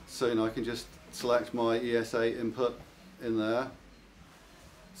 So you know, I can just select my ES8 input in there.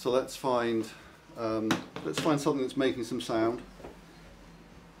 So let's find something that's making some sound.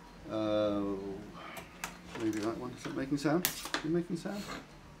 Maybe that one. Is it making sound? Is it making sound?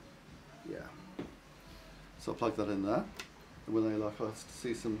 Yeah. So I'll plug that in there. And when they like us to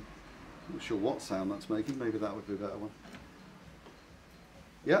see some, I'm not sure what sound that's making, maybe that would be a better one.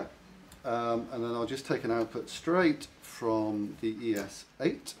 Yeah. And then I'll just take an output straight from the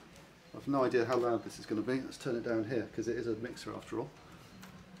ES8. I've no idea how loud this is going to be. Let's turn it down here because it is a mixer after all.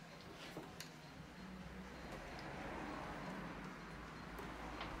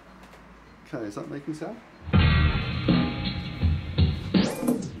 Okay, is that making sound?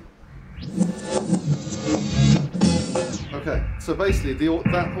 Okay, so basically all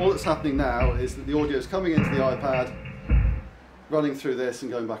that's happening now is that the audio is coming into the iPad, running through this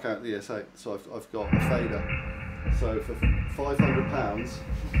and going back out the ES8. So I've got a fader. So for £500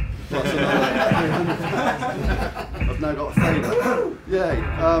 plus another £300, I've now got a fader. Yay!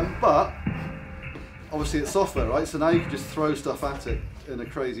 But obviously it's software, right? So now you can just throw stuff at it in a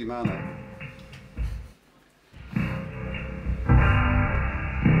crazy manner.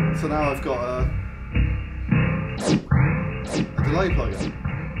 So now I've got a delay plugin,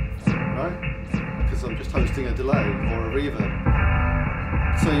 right? Because I'm just hosting a delay or a reverb.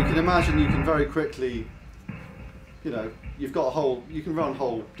 So you can imagine you can very quickly, you know, you've got you can run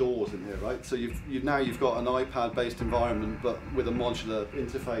whole doors in here, right? So now you've got an iPad-based environment, but with a modular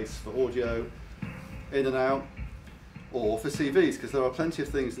interface for audio in and out, or for CVs, because there are plenty of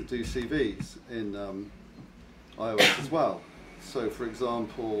things that do CVs in iOS as well. So, for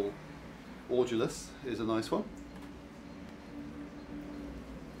example, Audulus is a nice one.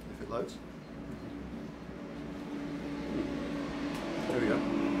 If it loads. There we go.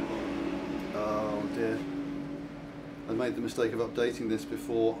 Oh dear. I made the mistake of updating this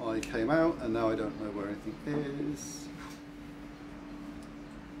before I came out, and now I don't know where anything is.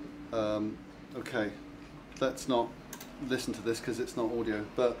 Okay, let's not listen to this because it's not audio.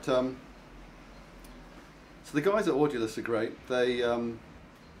 But so the guys at Audulus are great. They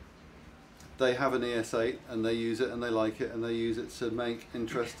have an ES8 and they use it and they like it and they use it to make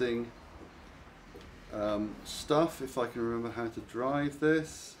interesting stuff. If I can remember how to drive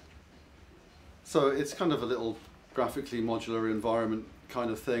this. So it's kind of a little graphically modular environment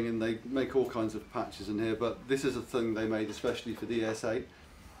kind of thing, and they make all kinds of patches in here, but this is a thing they made especially for the ES8.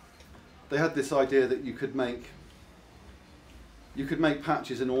 They had this idea that you could make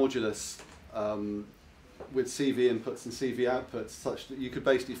patches in Audulus with CV inputs and CV outputs, such that you could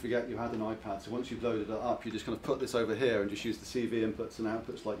basically forget you had an iPad. So once you've loaded it up, you just kind of put this over here and just use the CV inputs and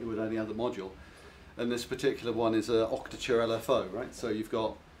outputs like you would any other module. And this particular one is a Octature LFO, right? So you've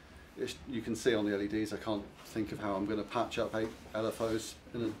got, you can see on the LEDs, I can't think of how I'm going to patch up 8 LFOs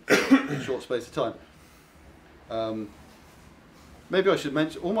in a short space of time. Maybe I should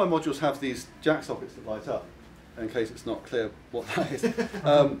mention, all my modules have these jack sockets that light up, in case it's not clear what that is.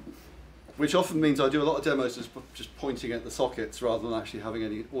 Which often means I do a lot of demos just pointing at the sockets rather than actually having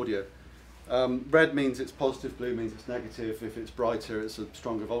any audio. Red means it's positive, blue means it's negative. If it's brighter, it's a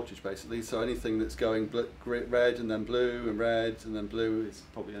stronger voltage basically. So anything that's going red and then blue and red and then blue is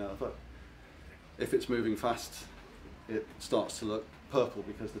probably an LFO. If it's moving fast, it starts to look purple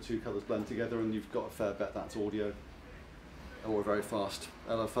because the two colours blend together, and you've got a fair bet that's audio or a very fast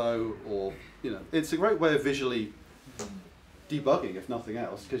LFO, or, you know, it's a great way of visually debugging, if nothing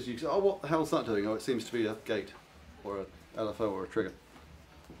else, because you say, oh, what the hell's that doing? Oh, it seems to be a gate or a LFO or a trigger.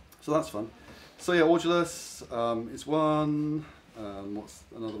 So that's fun. So yeah, Audulus is one. What's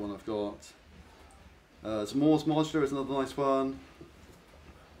another one I've got? Moore's Modular is another nice one.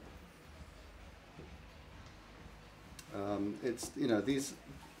 It's, you know, these,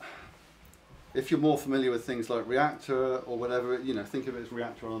 if you're more familiar with things like Reactor or whatever, you know, think of it as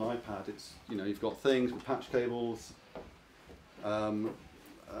Reactor on an iPad. It's, you know, you've got things with patch cables.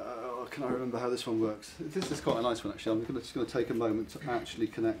 Can I remember how this one works? This is quite a nice one actually. I'm just going to take a moment to actually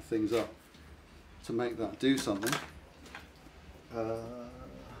connect things up to make that do something.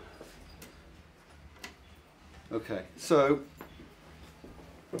 Okay, so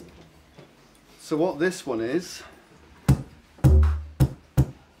what this one is,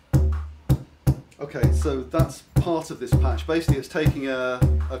 okay, so that's part of this patch. Basically it's taking a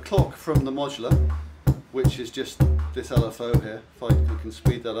clock from the modular, which is just this LFO here, if I can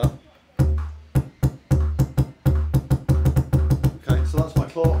speed that up. Okay, so that's my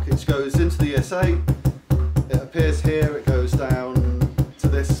clock. It goes into the ESA, it appears here, it goes down to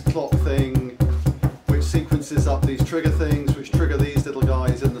this clock thing, which sequences up these trigger things, which trigger these little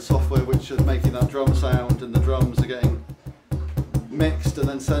guys in the software, which are making that drum sound, and the drums are getting mixed and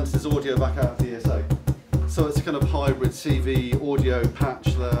then sends this audio back out of the ESA. So it's a kind of hybrid CV audio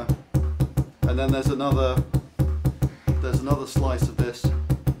patch there. And then there's another slice of this,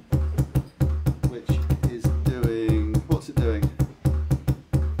 which is doing, what's it doing?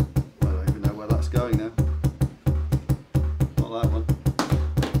 I don't even know where that's going now. Not that one.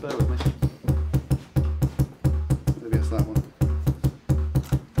 Bear with me. Maybe it's that one.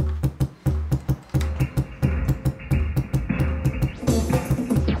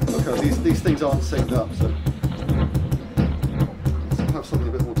 Okay, these things aren't synced up, so let's have something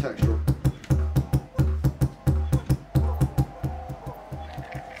a bit more textural.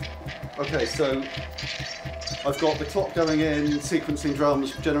 Okay, so I've got the clock going in, sequencing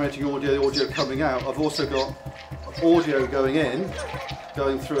drums, generating audio, audio coming out. I've also got audio going in,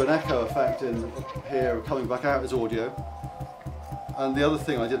 going through an echo effect in here, coming back out as audio. And the other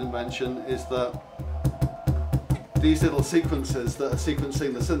thing I didn't mention is that these little sequences that are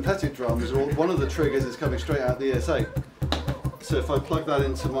sequencing the synthetic drums, one of the triggers is coming straight out the ESA. So if I plug that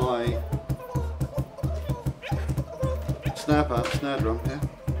into my snare drum here,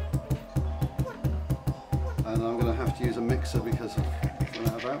 and I'm going to have to use a mixer because I've run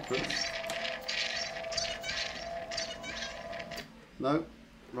out of output. No,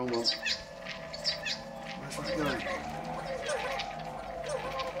 wrong one. Where's that going?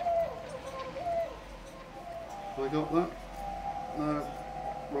 Have I got that? No,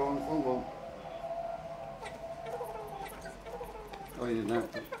 wrong one. Oh, you didn't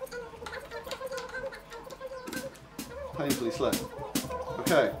output. Painfully slow.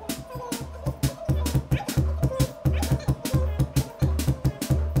 Okay.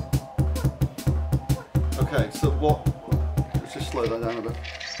 Okay, so let's just slow that down a bit.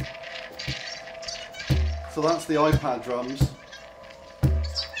 So that's the iPad drums,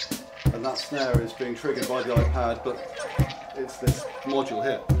 and that snare is being triggered by the iPad, but it's this module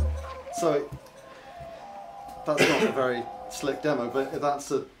here. So that's not a very slick demo, but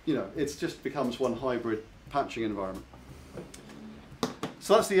that's it just becomes one hybrid patching environment.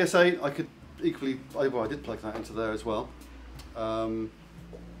 So that's the ES8. I could equally, I did plug that into there as well.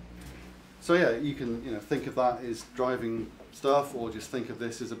 So yeah, you can think of that as driving stuff, or just think of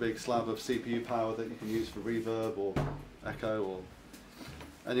this as a big slab of CPU power that you can use for reverb or echo or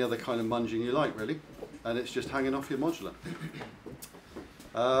any other kind of munging you like, really. And it's just hanging off your modular.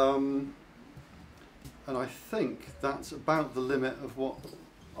 And I think that's about the limit of what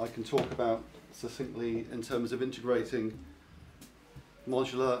I can talk about succinctly in terms of integrating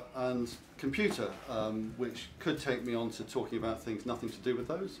modular and computer, which could take me on to talking about things nothing to do with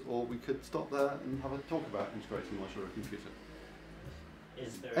those, or we could stop there and have a talk about integrating modular and computer.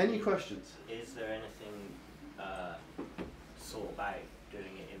 Is there any questions? Is there anything thought about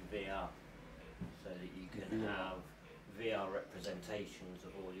doing it in VR so that you can have VR representations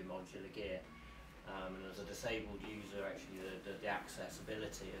of all your modular gear? And as a disabled user, actually the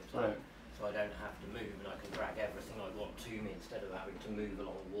accessibility of that, so I don't have to move and I can drag everything I want to me instead of having to move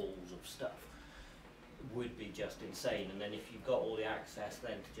along walls of stuff, would be just insane. And then if you've got all the access,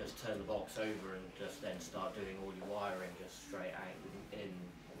 then to just turn the box over and just then start doing all your wiring just straight out in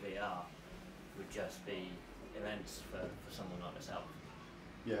VR would just be immense for someone like myself.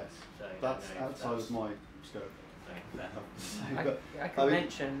 Yes, so that's outside of my scope. I can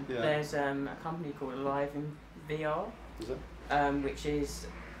mention there's a company called Live in VR, is it? Which is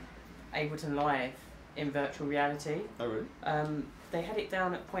Ableton Live in virtual reality. Oh really? They had it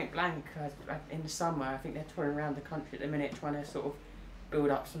down at Point Blank in the summer. I think they're touring around the country at the minute trying to sort of build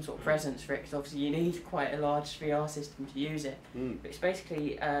up some sort of presence for it, because obviously you need quite a large VR system to use it. But it's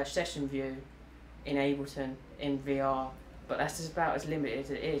basically a session view in Ableton in VR, but that's just about as limited as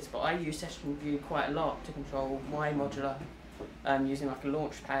it is. But I use session view quite a lot to control my modular, using like a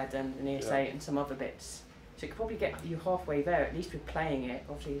launch pad and an ES8 and some other bits. So it could probably get you halfway there, at least with playing it.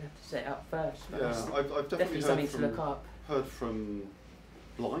 Obviously you have to set it up first. But I've definitely something to look up. Heard from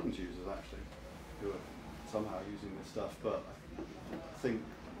blind users actually, who are somehow using this stuff, but I think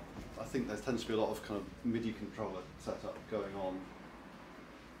there tends to be a lot of kind of MIDI controller setup going on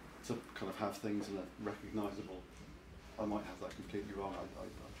to kind of have things in a recognisable. I might have that completely wrong.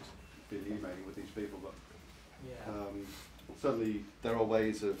 I've just been emailing with these people, but certainly there are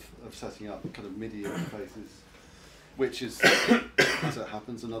ways of setting up kind of MIDI interfaces, which is, as it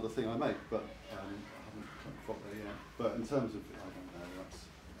happens, another thing I make, but I haven't got there yet. But in terms of, I don't know,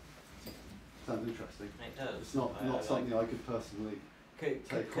 that sounds interesting. It does. It's not something I could personally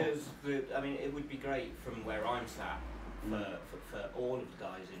take on. Because, I mean, it would be great from where I'm sat for all of the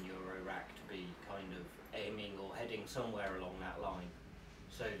guys in Eurorack to be kind of aiming or heading somewhere along that line,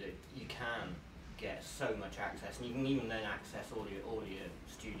 so that you can get so much access, and you can even then access all your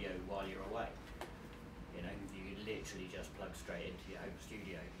studio while you're away. You know, you can literally just plug straight into your home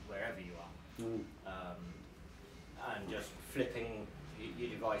studio wherever you are, and just flipping your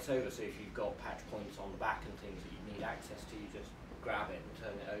device over. So if you've got patch points on the back and things that you need access to, you just grab it and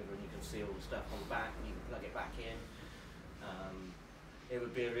turn it over, and you can see all the stuff on the back, and you can plug it back in. It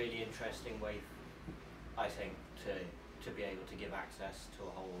would be a really interesting way, I think, to be able to give access to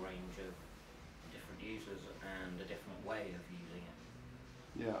a whole range of different users and a different way of using it.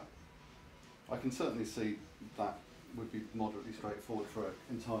 Yeah, I can certainly see that would be moderately straightforward for an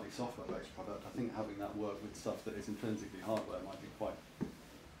entirely software-based product. I think having that work with stuff that is intrinsically hardware might be quite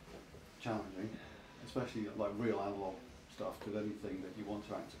challenging, especially like real analog stuff, because anything that you want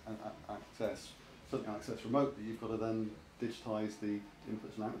to access, certainly access remotely, you've got to then digitize the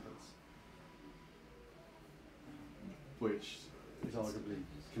inputs and outputs, which is arguably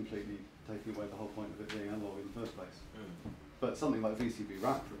completely taking away the whole point of it being analog in the first place. But something like VCV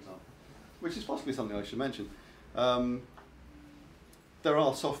Rack, for example, which is possibly something I should mention, there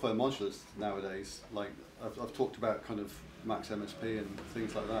are software modulars nowadays, like I've talked about kind of Max MSP and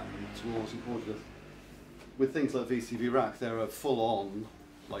things like that, and tools and modulars. With things like VCV Rack, there are full-on,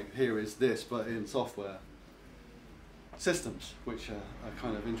 like here is this, but in software systems, which are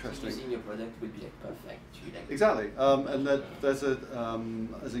kind of interesting. Using your product would be like perfect. Exactly, and there's a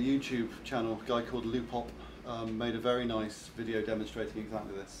YouTube channel, a guy called Loopop, made a very nice video demonstrating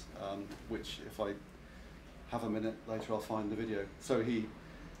exactly this, which if I have a minute later I'll find the video. So he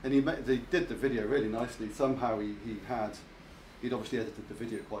did the video really nicely. Somehow he'd obviously edited the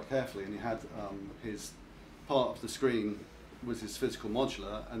video quite carefully, and he had his part of the screen was his physical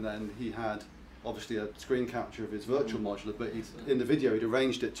modular, and then he had obviously a screen capture of his virtual modular, but in the video he'd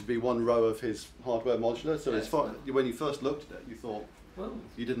arranged it to be one row of his hardware modular, so when you first looked at it you thought,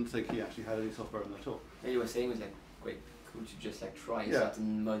 you didn't think he actually had any software in there at all. Yeah, you were saying it was like quite cool to just like try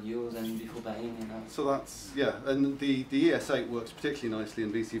certain modules and before buying and so that's, and the ES8 works particularly nicely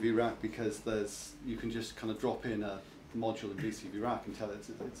in VCV Rack because you can just kind of drop in a module in VCV Rack and tell it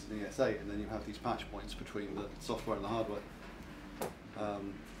it's an ES8, and then you have these patch points between the software and the hardware.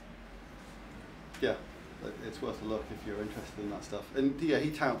 Yeah, it's worth a look if you're interested in that stuff. And yeah, he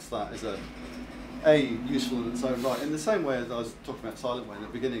touts that as useful in its own right. In the same way as I was talking about Silentway in the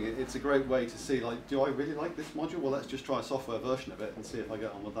beginning, it's a great way to see, like, do I really like this module? Well, let's just try a software version of it and see if I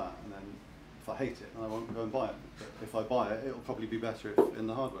get on with that. And then if I hate it, then I won't go and buy it. But if I buy it, it'll probably be better in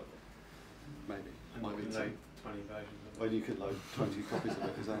the hardware. Maybe. And Might you be can load 20 versions of it. Well, you could load 20 copies of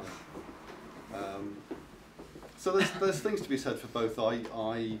it, exactly. So there's things to be said for both.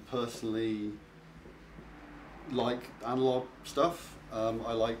 I personally like analog stuff.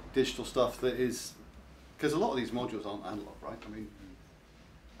 I like digital stuff that is, because a lot of these modules aren't analog, right? I mean,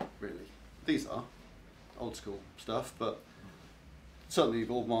 really, these are old school stuff, but certainly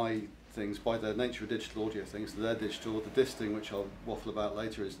all my things, by their nature, of digital audio things, they're digital. The Disting, which I'll waffle about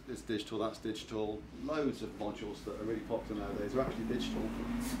later, is digital. That's digital. Loads of modules that are really popular nowadays are actually digital,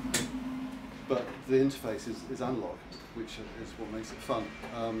 but the interface is analog, which is what makes it fun.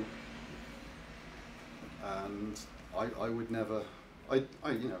 And I would never, I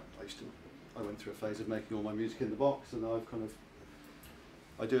went through a phase of making all my music in the box, and I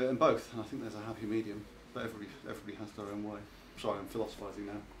do it in both, and I think there's a happy medium, but everybody has their own way. Sorry, I'm philosophising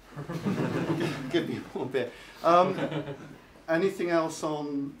now. Give me one beer. Anything else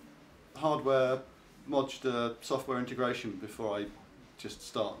on hardware, modular, software integration before I just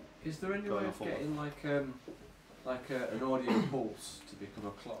start? Is there any way of getting like an audio pulse to become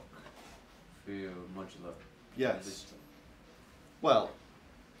a clock for your modular? Yes. Well,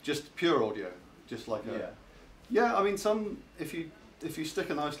 just pure audio, just like I mean, if you stick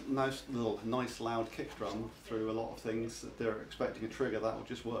a nice loud kick drum through a lot of things that they're expecting a trigger, that will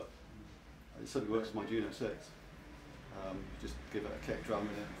just work. It certainly works on my Juno 6. Just give it a kick drum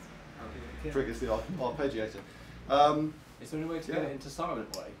and it triggers the arpeggiator. Is there any way to get it into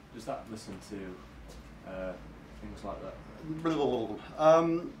silent way? Does that listen to things like that?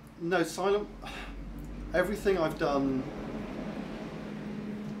 No, silent. Everything I've done,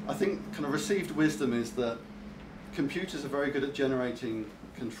 I think kind of received wisdom is that computers are very good at generating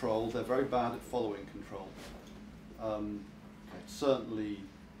control. They're very bad at following control. Certainly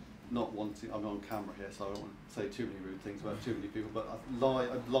not wanting, I'm on camera here, so I don't want to say too many rude things about too many people, but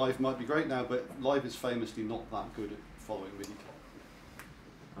live might be great now, but live is famously not that good at following MIDI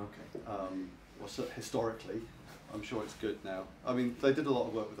clock. Okay. Or so historically, I'm sure it's good now. I mean, they did a lot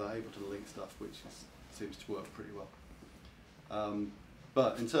of work with the Ableton Link stuff, which seems to work pretty well.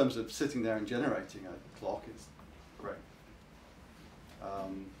 But in terms of sitting there and generating a clock, it's great.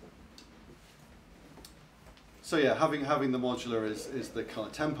 So yeah, having the modular is the kind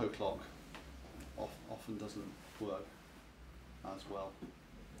of tempo clock often doesn't work as well.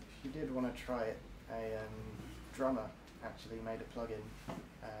 If you did want to try it, a drummer actually made a plugin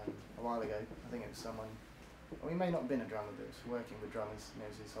a while ago. I think it was someone, well, he may not have been a drummer, but it was working with drummers, and it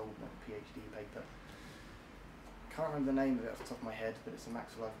was his old PhD paper. Can't remember the name of it off the top of my head, but it's a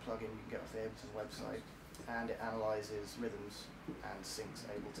Max for Life plugin you can get off the Ableton website, and it analyses rhythms and syncs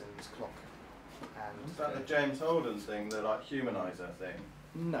Ableton's clock. And is that the James Holden thing, the like humanizer thing?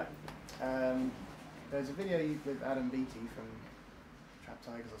 No. There's a video with Adam Beatty from Trap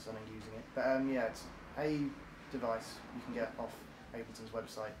Tigers or something using it. But yeah, it's a device you can get off Ableton's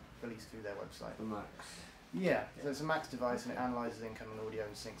website, released through their website. The Max. Yeah, so it's a Max device and it analyses incoming audio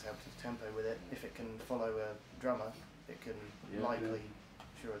and syncs Ableton's tempo with it. If it can follow a drummer, it can likely,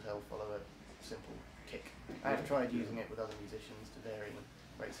 sure as hell, follow a simple kick. I have tried using it with other musicians to varying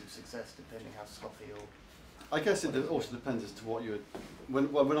rates of success depending how sloppy or... I guess it also depends as to what you're...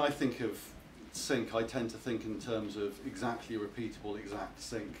 When I think of sync, I tend to think in terms of exactly repeatable exact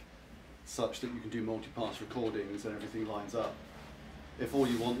sync, such that you can do multi-pass recordings and everything lines up. If all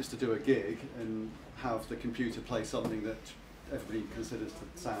you want is to do a gig and have the computer play something that everybody considers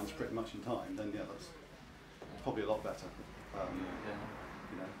that sounds pretty much in time, then yeah, that's probably a lot better.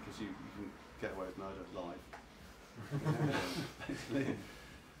 You know, because you can get away with murder live. Basically.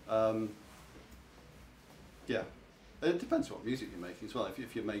 Yeah, it depends what music you're making as well.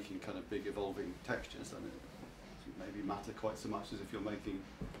 If you're making kind of big evolving textures, then it doesn't maybe matter quite so much as if you're making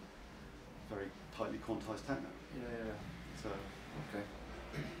very tightly quantized techno. Yeah. So, okay.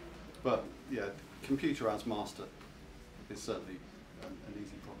 But yeah, computer as master is certainly an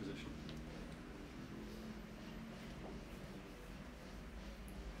easy proposition.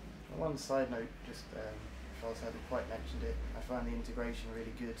 One side note, just Charles hadn't quite mentioned it, I find the integration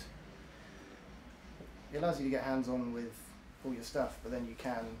really good. It allows you to get hands-on with all your stuff, but then you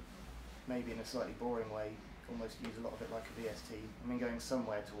can, maybe in a slightly boring way, almost use a lot of it like a VST. I mean, going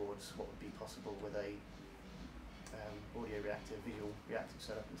somewhere towards what would be possible with a audio reactive, visual reactive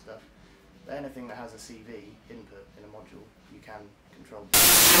setup and stuff. But anything that has a CV input in a module, you can control.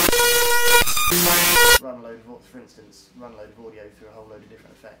 Run a load of, for instance, run a load of audio through a whole load of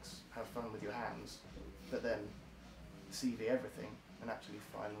different effects, have fun with your hands, but then CV everything and actually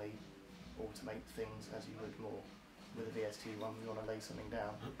finally automate things as you would more with a VST one when you want to lay something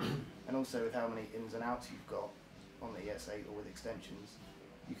down. And also with how many ins and outs you've got on the ES8 or with extensions,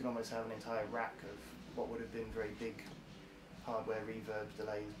 you can almost have an entire rack of what would have been very big hardware reverbs,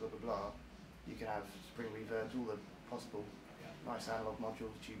 delays, blah blah blah. You can have spring reverbs, all the possible nice analog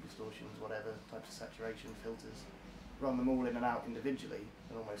modules, tube distortions, whatever, types of saturation, filters. Run them all in and out individually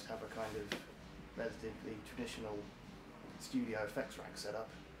and almost have a kind of relatively traditional studio effects rack set up,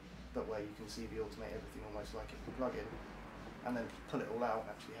 but where you can CV automate everything almost like it's a plugin, and then pull it all out,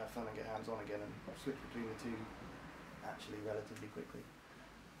 actually have fun and get hands on again and switch between the two actually relatively quickly,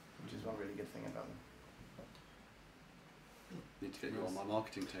 which is one really good thing about them. Need to get you on my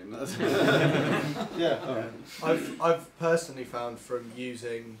marketing team. That's yeah. I've personally found from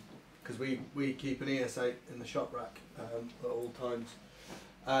using, because we keep an ES8 in the shop rack at all times,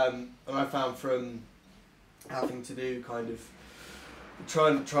 and I found from having to do kind of try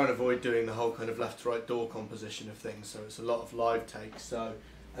and avoid doing the whole kind of left to right door composition of things, so it's a lot of live takes, so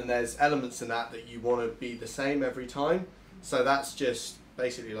and there's elements in that you want to be the same every time, so that's just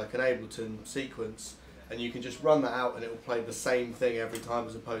basically like an Ableton sequence, and you can just run that out and it will play the same thing every time,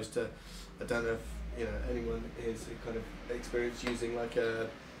 as opposed to, I don't know if anyone is kind of experienced using like a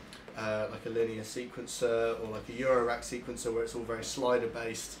linear sequencer or like a Eurorack sequencer where it's all very slider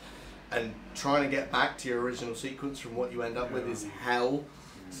based, and trying to get back to your original sequence from what you end up with is hell.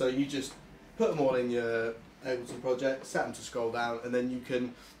 So you just put them all in your Ableton project, set them to scroll down, and then you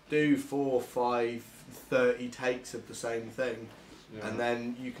can do 4, 5, 30 takes of the same thing. And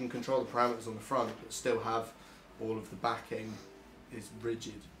then you can control the parameters on the front, but still have all of the backing is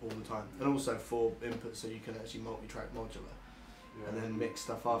rigid all the time. And also 4 inputs, so you can actually multi-track modular. and then mix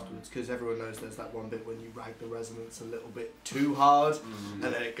stuff afterwards, because everyone knows there's that one bit when you rag the resonance a little bit too hard, and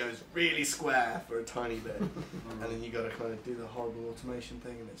then it goes really square for a tiny bit, and then you got to kind of do the horrible automation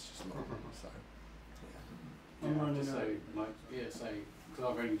thing, and it's just not. So, yeah. I have to say, like ESA, because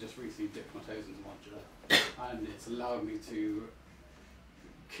I've only just recently dipped my toes into modular, and it's allowed me to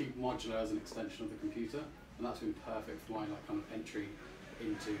keep modular as an extension of the computer, and that's been perfect for my like kind of entry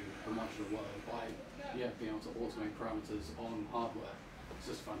into the modular world by being able to automate parameters on hardware. It's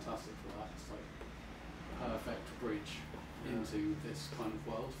just fantastic for that. It's like a perfect bridge into this kind of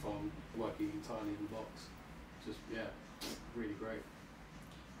world from working entirely in the box. Just really great.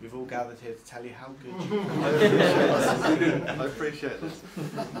 We've all gathered here to tell you how good you are. I appreciate this.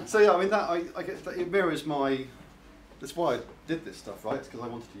 So yeah, I mean that I guess that it mirrors my. That's why I did this stuff, right? It's because I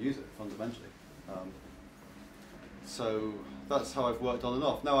wanted to use it fundamentally. So that's how I've worked on and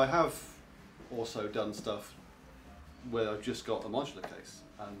off. Now I have also done stuff where I've just got a modular case,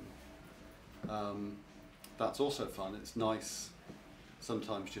 and that's also fun. It's nice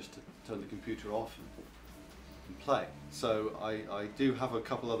sometimes just to turn the computer off and play. So I do have a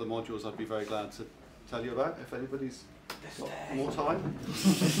couple other modules I'd be very glad to tell you about if anybody's got more time.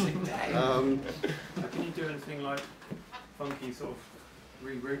 Can you do anything like funky sort of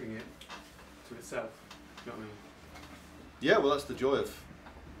rerouting it to itself? You know what I mean? Yeah, well that's the joy of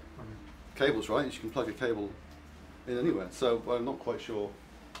cables, right? You can plug a cable in anywhere. So I'm not quite sure.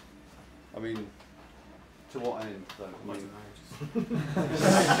 I mean, to what end though? I mean,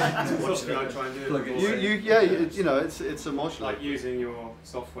 what should I try and do? You know, it's a modular. Like using your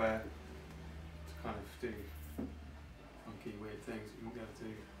software to kind of do funky, weird things that you won't be able to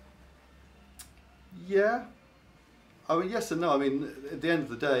do. Yeah. I mean, yes and no. I mean, at the end of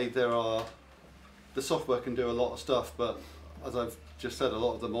the day, the software can do a lot of stuff, but as I've just said, a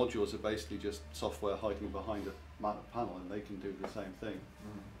lot of the modules are basically just software hiding behind a panel, and they can do the same thing.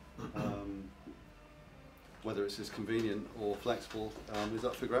 Whether it's as convenient or flexible is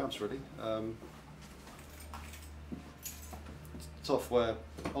up for grabs, really. Software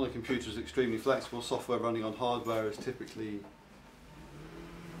on a computer is extremely flexible. Software running on hardware is typically,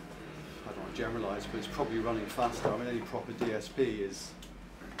 I don't want to generalise, but it's probably running faster. I mean, any proper DSP is,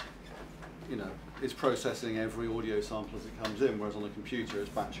 is processing every audio sample as it comes in, whereas on a computer it's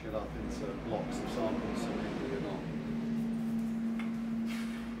batching it up into blocks of samples, so maybe you're not,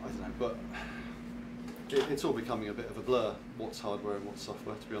 I don't know, but it's all becoming a bit of a blur, what's hardware and what's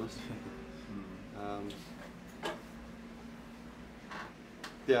software, to be honest.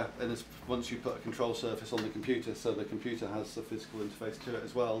 Yeah, and it's, once you put a control surface on the computer, so the computer has a physical interface to it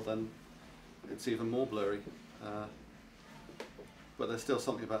as well, then it's even more blurry. But there's still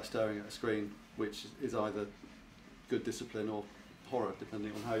something about staring at a screen which is either good discipline or horror,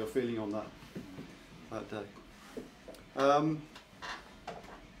 depending on how you're feeling on that day.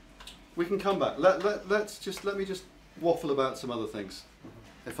 We can come back. Let me just waffle about some other things,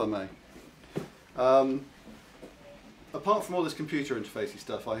 if I may. Apart from all this computer interfacey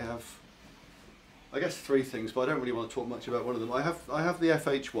stuff, I have, I guess, three things, but I don't really want to talk much about one of them. I have the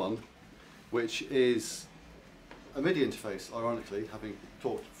FH1, which is a MIDI interface, ironically, having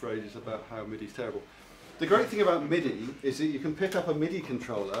talked for ages about how MIDI is terrible. The great thing about MIDI is that you can pick up a MIDI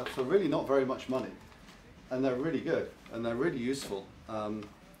controller for really not very much money, and they're really good, and they're really useful. And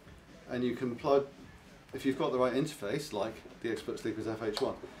you can plug, if you've got the right interface, like the Expert Sleeper's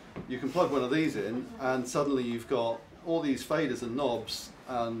FH1, you can plug one of these in, and suddenly you've got all these faders and knobs,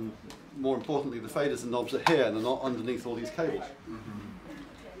 and more importantly, the faders and knobs are here and they're not underneath all these cables.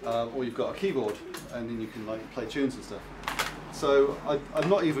 Or you've got a keyboard, and then you can like play tunes and stuff. So I'm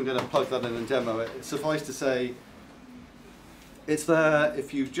not even going to plug that in and demo it. Suffice to say, it's there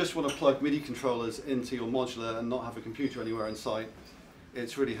if you just want to plug MIDI controllers into your modular and not have a computer anywhere in sight.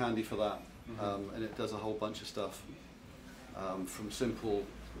 It's really handy for that, and it does a whole bunch of stuff, from simple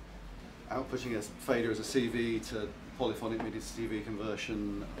outputting a fader as a CV to polyphonic MIDI to CV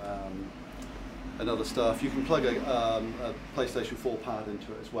conversion, and other stuff. You can plug a PlayStation 4 pad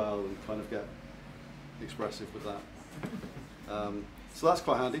into it as well and kind of get expressive with that. So that's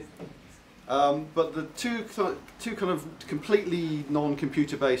quite handy. But the two kind of completely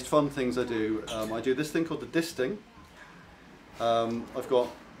non-computer based fun things I do this thing called the Disting. I've got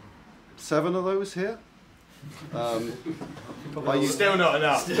 7 of those here. Still not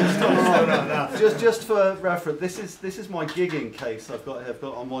enough. Just for reference, this is my gigging case I've got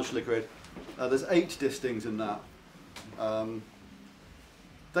on Modular Grid. There's 8 Distings in that.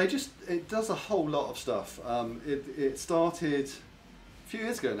 It does a whole lot of stuff. It started a few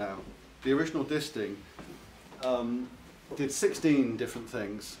years ago now. The original Disting did 16 different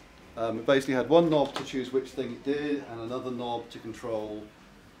things, It basically had one knob to choose which thing it did, and another knob to control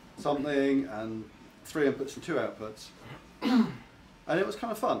something, and 3 inputs and 2 outputs. And it was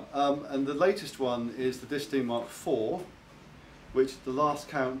kind of fun. And the latest one is the Disting Mark IV, which the last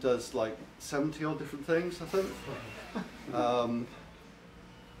count does like 70 odd different things, I think.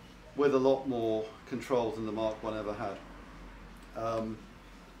 With a lot more control than the Mark I ever had.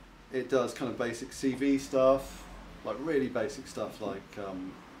 It does kind of basic CV stuff, like really basic stuff like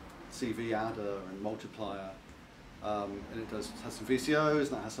CV adder and multiplier. And it has some VCOs,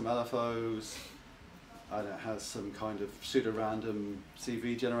 and it has some LFOs, and it has some kind of pseudo-random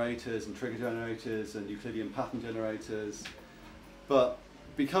CV generators and trigger generators and Euclidean pattern generators. But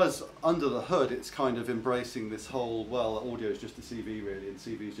because under the hood it's kind of embracing this whole, well, audio is just a CV really, and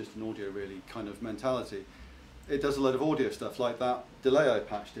CV is just an audio really kind of mentality. It does a lot of audio stuff, like that delay I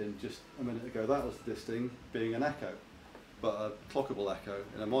patched in just a minute ago. That was the Disting being an echo, but a clockable echo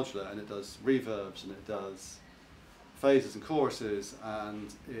in a modular, and it does reverbs, and it does phases and choruses,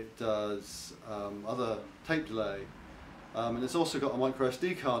 and it does other tape delay, and it's also got a micro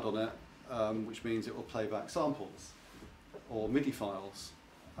SD card on it, which means it will play back samples or MIDI files,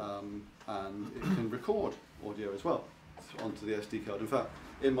 and it can record audio as well onto the SD card. In fact,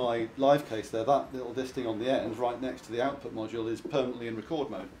 in my live case there, that little Disting on the end, right next to the output module, is permanently in record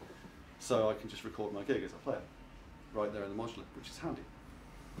mode, so I can just record my gig as I play it, right there in the modular, which is handy.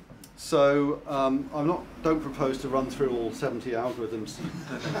 So don't propose to run through all 70 algorithms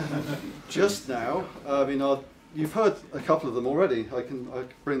just now. I mean, you've heard a couple of them already. I can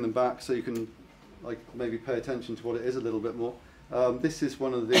bring them back so you can maybe pay attention to what it is a little bit more. This is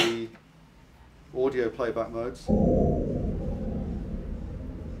one of the audio playback modes.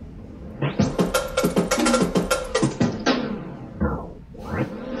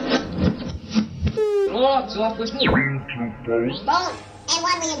 What's up with me? Both, and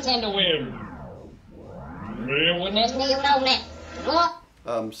one we intend to win.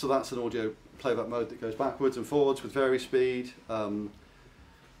 So that's an audio playback mode that goes backwards and forwards with vary speed.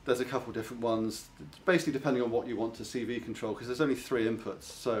 There's a couple different ones, basically depending on what you want to CV control, because there's only 3 inputs.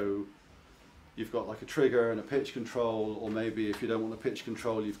 So you've got like a trigger and a pitch control, or maybe if you don't want a pitch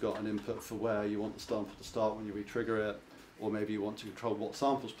control, you've got an input for where you want the sample to start when you re-trigger it, or maybe you want to control what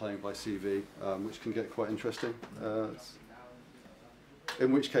sample's playing by CV, which can get quite interesting.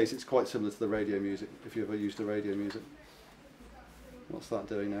 In which case it's quite similar to the radio music, if you ever used the radio music. What's that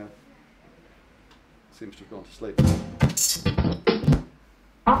doing now? Seems to have gone to sleep.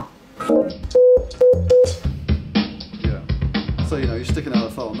 Yeah. So, you know, you stick an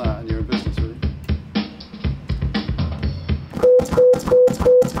LFO on that and you're in business, really.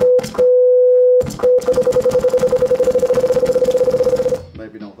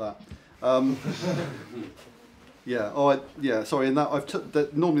 Maybe not that. Yeah. Oh, yeah. Sorry. In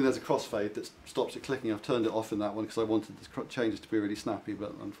that, normally there's a crossfade that stops it clicking. I've turned it off in that one because I wanted the changes to be really snappy,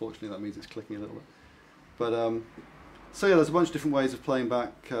 but unfortunately that means it's clicking a little bit. But so yeah, there's a bunch of different ways of playing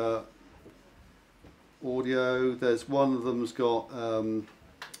back audio. There's one of them's got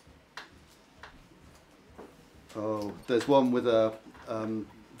there's one with a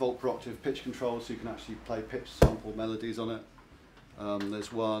volt per octave pitch control, so you can actually play pitch sample melodies on it.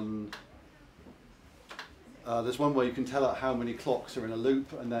 There's one where you can tell it how many clocks are in a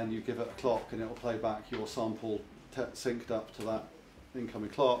loop, and then you give it a clock and it will play back your sample synced up to that incoming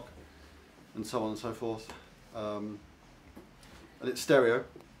clock, and so on and so forth. And it's stereo,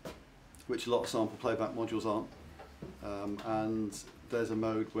 which a lot of sample playback modules aren't. And there's a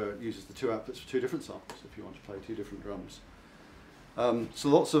mode where it uses the 2 outputs for 2 different samples if you want to play 2 different drums. So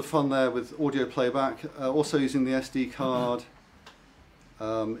lots of fun there with audio playback. Also using the SD card.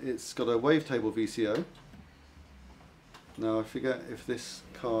 It's got a wavetable VCO. Now I forget if this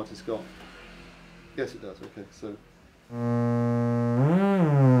card has got, yes it does, okay, so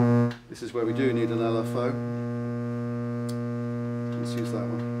this is where we do need an LFO. Let's use that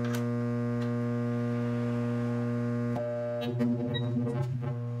one.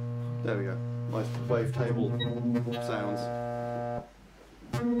 There we go, nice wavetable sounds.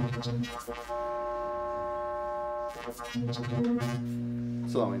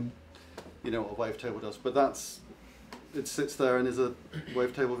 So I mean, you know what a wavetable does, but it sits there and is a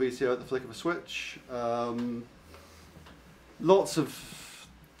wavetable VCO at the flick of a switch. Lots of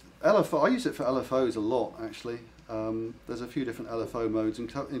LFO, I use it for LFOs a lot actually. There's a few different LFO modes,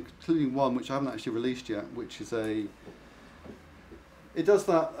 including one which I haven't actually released yet, which is it does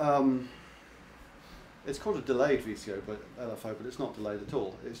that, it's called a delayed VCO, but LFO, but it's not delayed at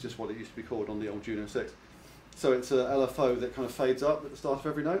all. It's just what it used to be called on the old Juno 6. So it's a LFO that kind of fades up at the start of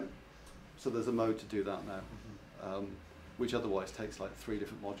every note. So there's a mode to do that now. which otherwise takes like 3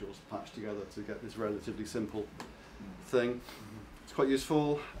 different modules patched together to get this relatively simple thing. It's quite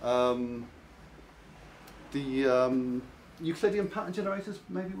useful. The Euclidean pattern generators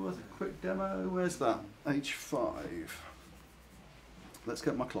maybe worth a quick demo. Where's that? H5. Let's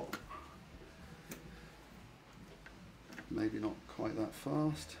get my clock. Maybe not quite that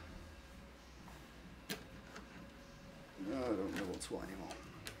fast. I don't know what's what anymore.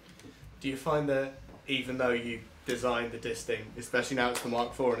 Do you find that even though you designed the Disting, especially now it's the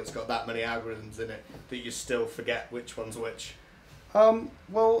Mark IV and it's got that many algorithms in it, that you still forget which one's which?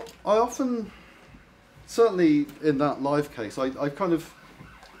 Well, I often, certainly in that live case, I kind of,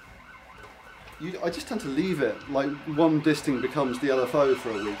 I just tend to leave it, like one Disting becomes the LFO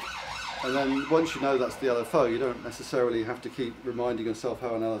for a week. And then once you know that's the LFO, you don't necessarily have to keep reminding yourself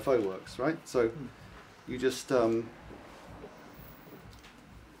how an LFO works, right? So you just,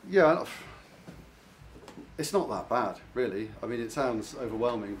 yeah, it's not that bad, really. I mean, it sounds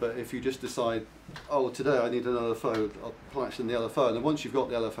overwhelming, but if you just decide, oh, today I need an LFO, I'll patch in the LFO, and then once you've got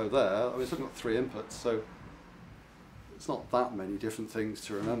the LFO there, I mean, it's only got 3 inputs, so it's not that many different things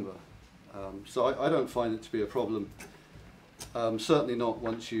to remember. So I don't find it to be a problem. Certainly not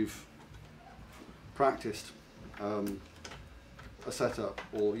once you've practiced a setup,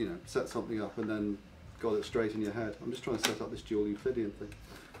 or set something up and then got it straight in your head. I'm just trying to set up this dual Euclidean thing.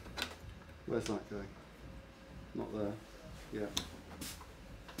 Where's that going? Not there. Yeah.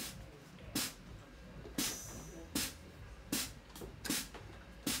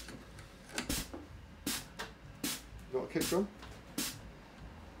 Got a kick drum?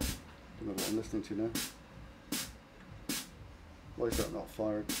 Don't know what I'm listening to now. Why is that not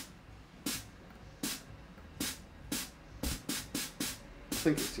firing? I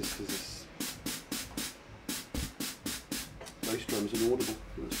think it's just because this bass drum's inaudible.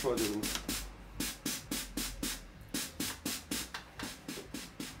 Let's try the other one.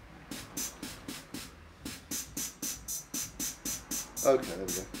 Okay, there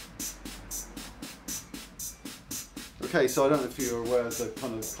we go. Okay, so I don't know if you're aware of the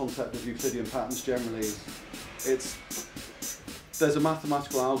kind of concept of Euclidean patterns generally. There's a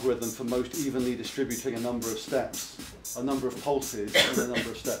mathematical algorithm for most evenly distributing a number of steps, a number of pulses and a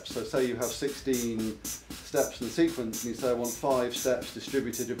number of steps. So say you have 16 steps in the sequence and you say I want 5 steps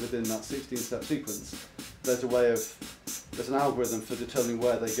distributed within that 16-step sequence. There's an algorithm for determining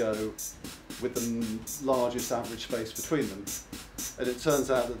where they go with the largest average space between them. And it turns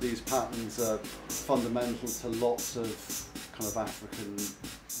out that these patterns are fundamental to lots of kind of African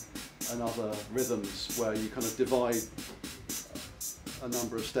and other rhythms where you kind of divide a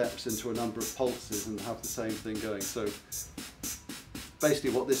number of steps into a number of pulses and have the same thing going. So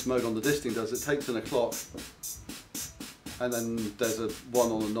basically what this mode on the Disting does, it takes in a clock and then there's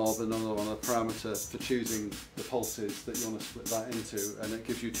one on a knob and another on a parameter for choosing the pulses that you want to split that into, and it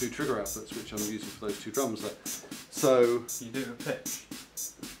gives you 2 trigger outputs, which I'm using for those 2 drums there. So you do a pitch,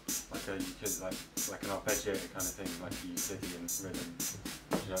 like an arpeggiator kind of thing, like a Euclidean rhythm.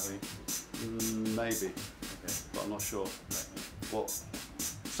 Do you know what I mean? Maybe, okay, but I'm not sure. Right. What?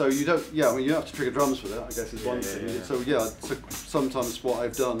 So you don't? Yeah, I mean you have to trigger drums with it, I guess is one thing. Yeah. So yeah, so sometimes what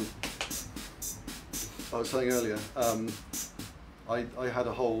I've done, I was saying earlier, I had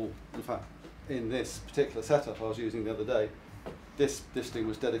a whole, in fact, in this particular setup I was using the other day, this thing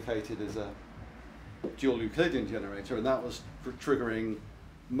was dedicated as a dual Euclidean generator, and that was for triggering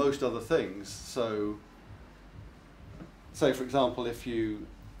most other things. So, say for example, if you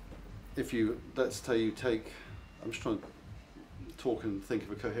let's say you take, I'm just trying to talk and think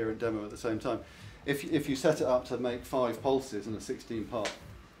of a coherent demo at the same time. If you set it up to make 5 pulses in a 16-part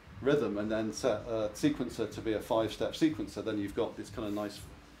rhythm and then set a sequencer to be a 5-step sequencer, then you've got this kind of nice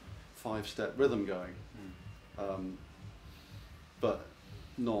 5-step rhythm going, but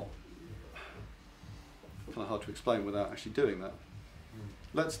not kind of hard to explain without actually doing that.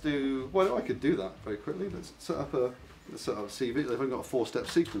 Let's do, well, I could do that very quickly. Let's set up a CV. They've only got a 4-step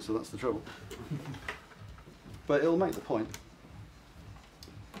sequencer, that's the trouble. But it'll make the point.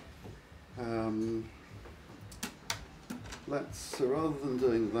 So rather than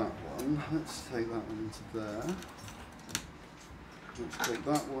doing that one, let's take that one into there. Let's take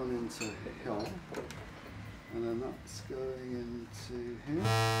that one into here. And then that's going into here.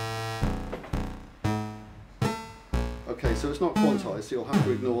 Okay, so it's not quantized, so you'll have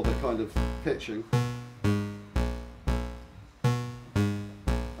to ignore the kind of pitching.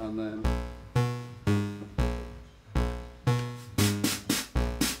 And then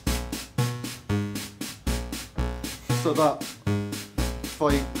so that, if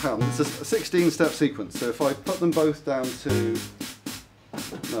I count, it's a 16-step sequence, so if I put them both down to,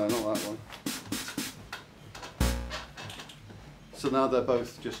 no, not that one. So now they're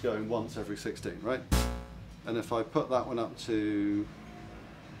both just going once every 16, right? And if I put that one up to,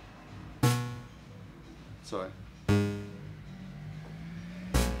 sorry.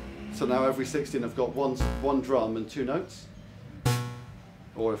 So now every 16 I've got one drum and 2 notes.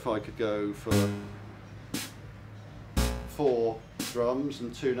 Or if I could go for 4 drums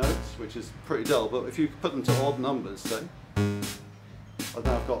and 2 notes, which is pretty dull, but if you put them to odd numbers, say, I've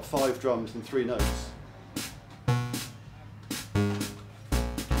now got 5 drums and 3 notes.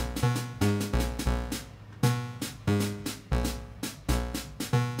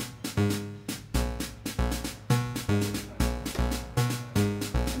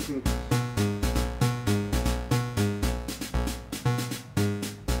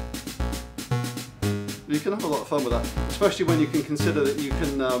 You can have a lot of fun with that, especially when you can consider that you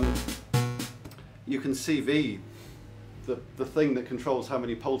can CV the thing that controls how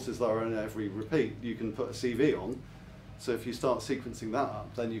many pulses there are in every repeat. You can put a CV on, so if you start sequencing that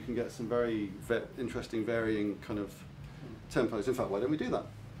up, then you can get some very interesting varying kind of tempos. In fact, why don't we do that?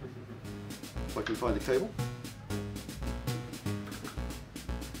 If I can find a cable.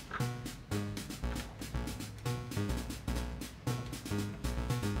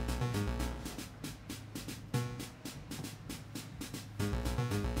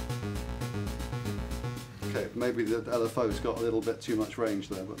 Okay, maybe the LFO's got a little bit too much range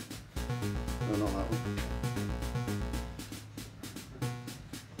there, but no, not that one.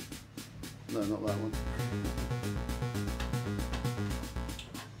 No, not that one.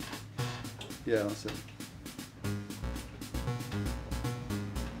 Yeah, that's it.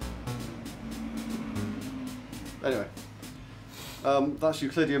 Anyway, that's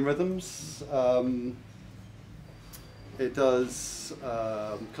Euclidean rhythms. It does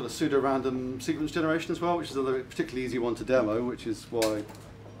kind of pseudo-random sequence generation as well, which is another particularly easy one to demo, which is why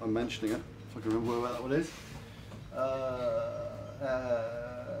I'm mentioning it, if I can remember where that one is.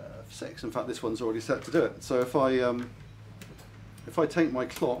 6. In fact, this one's already set to do it. So if I take my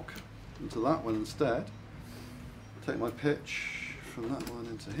clock into that one instead, take my pitch from that one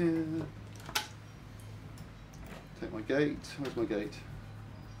into here, take my gate. Where's my gate?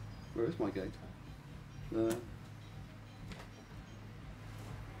 Where is my gate? There.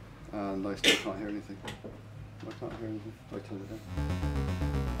 And I still can't hear anything. I can't hear anything. I turn it down.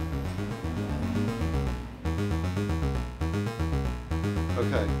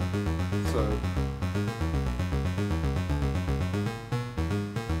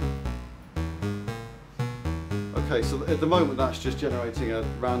 Okay, so at the moment that's just generating a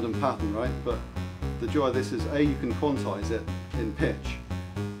random pattern, right? But the joy of this is you can quantize it in pitch.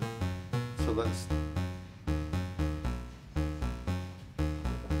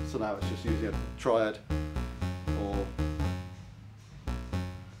 So now it's just using a triad, or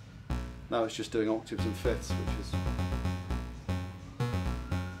now it's just doing octaves and fifths, which is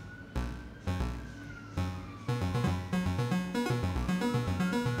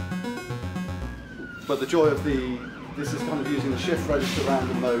but the joy of this is kind of using the shift register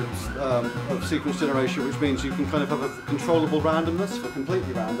random modes of sequence generation, which means you can kind of have a controllable randomness for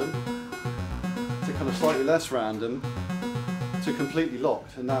completely random to kind of slightly less random to completely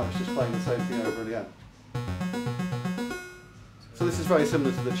locked, and now it's just playing the same thing over again. So this is very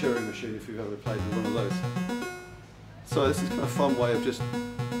similar to the Turing machine if you've ever played with one of those. So this is kind of a fun way of just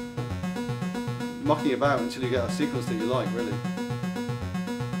mucking about until you get a sequence that you like, really.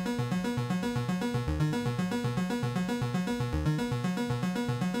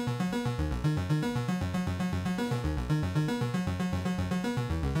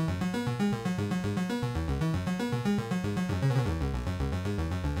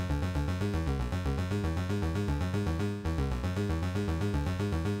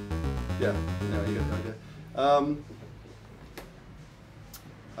 Yeah, you get the idea.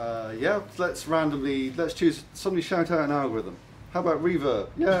 Yeah, let's choose, somebody shout out an algorithm. How about reverb?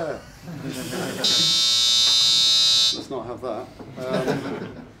 Yeah! Let's not have that. I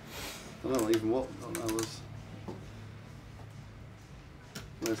don't know even what that was.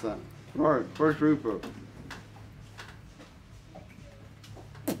 Where's that? Right, where's reverb?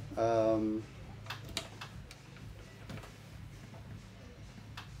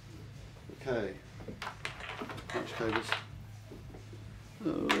 Okay, match cables.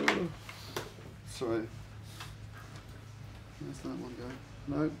 Sorry. Where's that one going?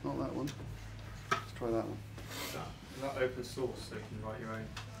 No, not that one. Let's try that one. Is that open source, so you can write your own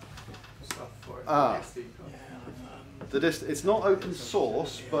stuff for it? It's not open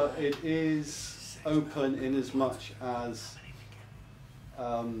source, but it is open in as much as,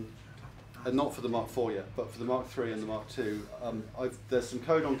 and not for the Mark IV yet, but for the Mark III and the Mark II. There's some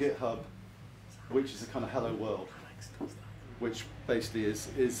code on GitHub, which is a kind of hello world. which basically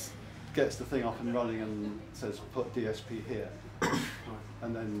gets the thing up and running and says put DSP here,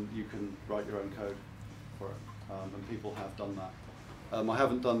 and then you can write your own code for it. And people have done that. I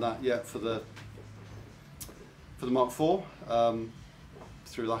haven't done that yet for the Mark IV,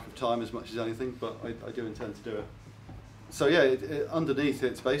 through lack of time as much as anything, but I do intend to do it. So yeah, underneath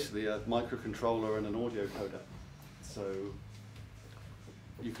it's basically a microcontroller and an audio codec. So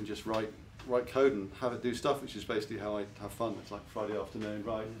you can just write code and have it do stuff, which is basically how I have fun. It's like Friday afternoon,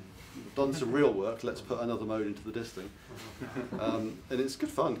 right? We've done some real work, let's put another mode into the Disting. And it's good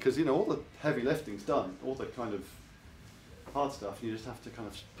fun, because all the heavy lifting's done, all the kind of hard stuff, you just have to kind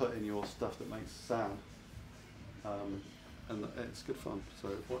of put in your stuff that makes sound. And it's good fun. So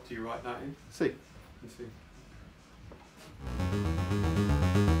what do you write that in? C. In C.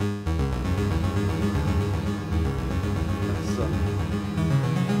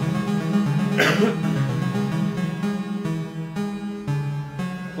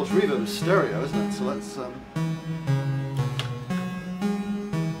 Of course, reverb is stereo, isn't it? So let's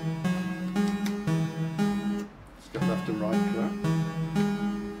get left and right correct.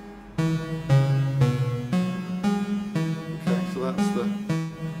 Okay, so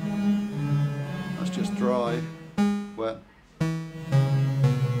that's just dry, wet.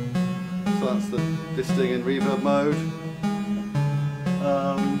 So that's the Disting in reverb mode.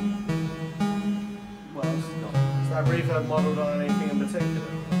 What else is got? Is that reverb modelled on anything in particular?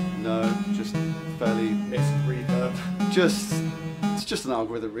 No, just fairly missed reverb. It's just an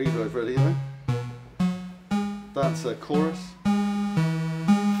algorithm reverb, really, That's a chorus.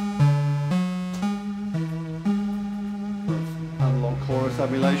 Analog chorus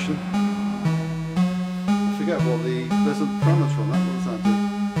emulation. I forget what there's a parameter on that. What does that do?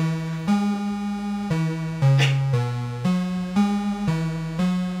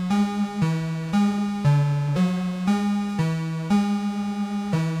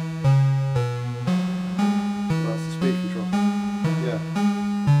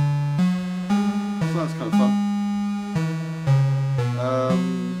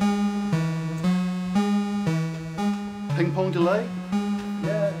 Delay?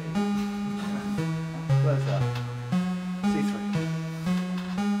 Yay! Where's that? C3.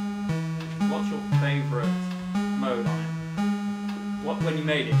 What's your favourite mode on it? When you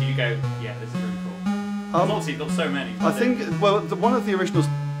made it, did you go, yeah, this is really cool? Obviously, not so many. I think, well, one of the original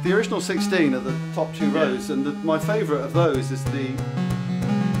 16 at the top two rows, and my favourite of those was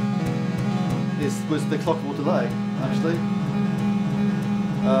the clockable delay, actually.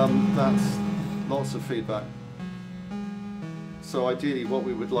 That's lots of feedback. So ideally what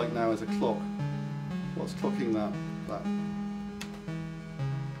we would like now is a clock. What's clocking that?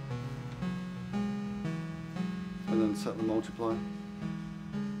 And then set the multiplier.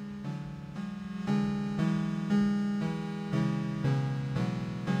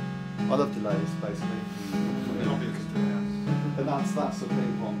 I love delays, basically. And that's a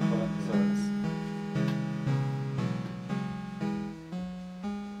ping pong, right? So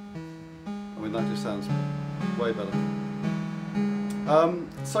that just sounds way better.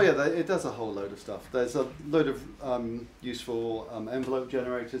 So yeah, it does a whole load of stuff. There's a load of useful envelope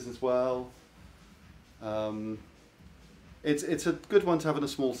generators as well. It's a good one to have in a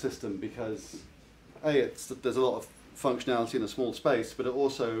small system because there's a lot of functionality in a small space, but it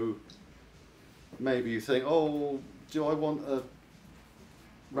also maybe you think, oh, do I want a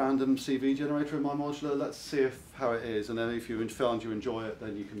random CV generator in my modular? Let's see how it is, and then if you found you enjoy it,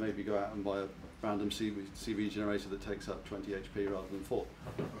 then you can maybe go out and buy a random CV generator that takes up 20 HP rather than 4.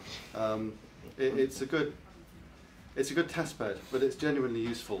 It's a good test bed, but it's genuinely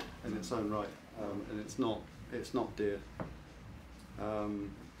useful in its own right, and it's not dear.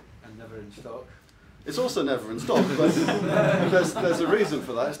 And never in stock. It's also never in stock, but there's a reason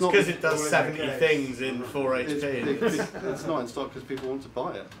for that. It's not because it does 70 things in 4 HP. It's not in stock because people want to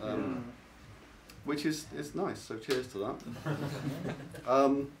buy it, which is nice. So cheers to that.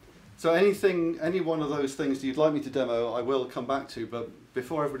 So any one of those things that you'd like me to demo, I will come back to. But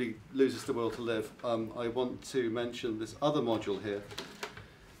before everybody loses the will to live, I want to mention this other module here,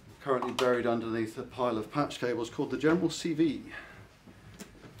 currently buried underneath a pile of patch cables, called the General CV.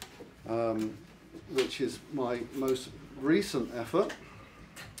 Which is my most recent effort.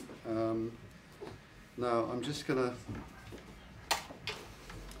 Now I'm just gonna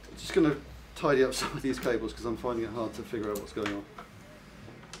tidy up some of these cables because I'm finding it hard to figure out what's going on.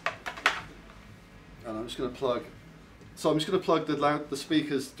 And I'm just going to plug the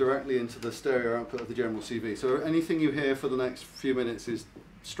speakers directly into the stereo output of the General CV. So anything you hear for the next few minutes is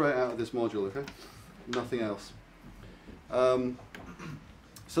straight out of this module, okay? Nothing else. So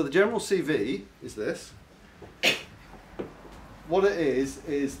the General CV is this. what it is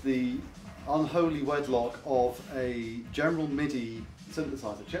the unholy wedlock of a general MIDI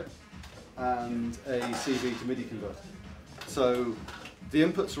synthesizer chip and a CV to MIDI converter. So the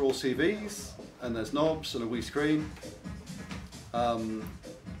inputs are all CVs, and there's knobs and a wee screen, and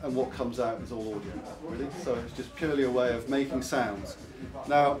what comes out is all audio, really. So it's just purely a way of making sounds.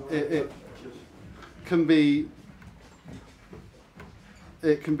 Now it can be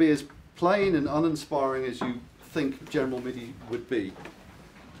as plain and uninspiring as you think general MIDI would be,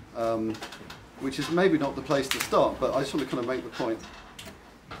 which is maybe not the place to start, but I just want to kind of make the point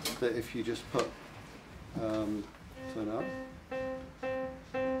that if you just put, turn up,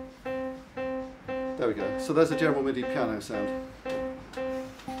 there we go. So there's a general MIDI piano sound.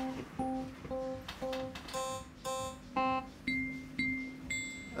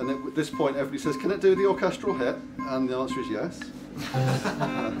 And at this point everybody says, can it do the orchestral hit? And the answer is yes.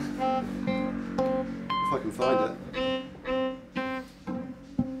 If I can find it.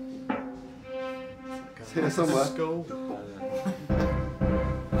 It's here somewhere.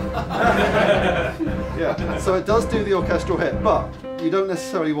 Yeah, so it does do the orchestral hit, but you don't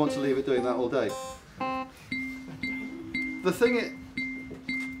necessarily want to leave it doing that all day. The thing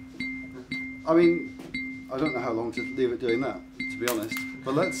I mean, I don't know how long to leave it doing that, to be honest.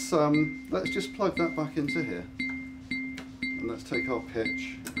 But let's just plug that back into here. And let's take our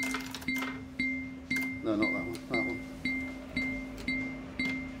pitch. No, not that one, that one.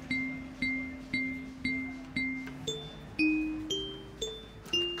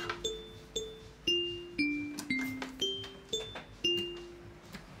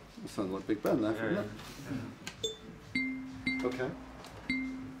 That sounds like Big Ben there, doesn't it? Okay.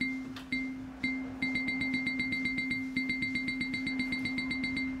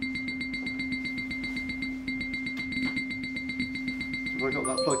 Have I got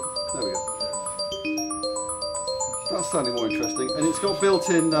that plug? There we go. That's sounding more interesting, and it's got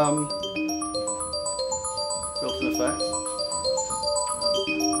built-in effects,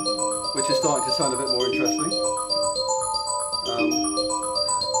 which is starting to sound a bit more interesting.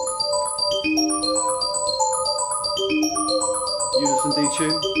 Unison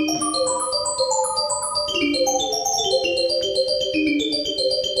detune.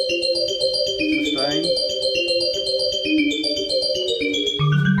 Sustain.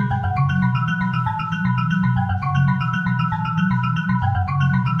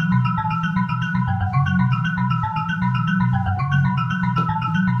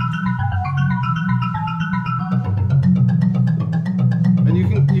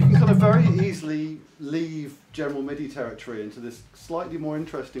 Very easily leave general MIDI territory into this slightly more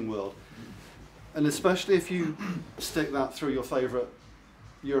interesting world, and especially if you stick that through your favourite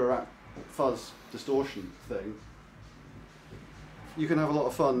Eurorack fuzz distortion thing, you can have a lot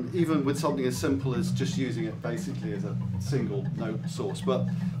of fun even with something as simple as just using it basically as a single note source. But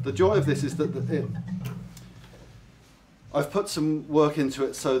the joy of this is that I've put some work into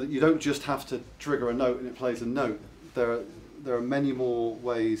it so that you don't just have to trigger a note and it plays a note. There are many more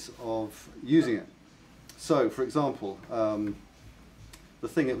ways of using it. So, for example, the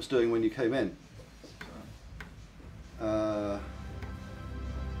thing it was doing when you came in.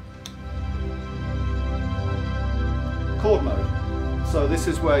 Chord mode. So this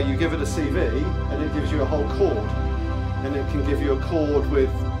is where you give it a CV and it gives you a whole chord. And it can give you a chord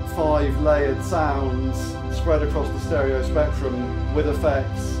with 5 layered sounds spread across the stereo spectrum with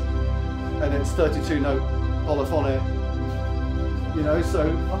effects. And it's 32 note polyphonic. You know, so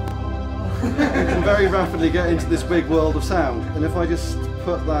you can very rapidly get into this big world of sound. And if I just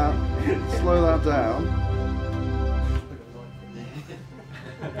put that, slow that down.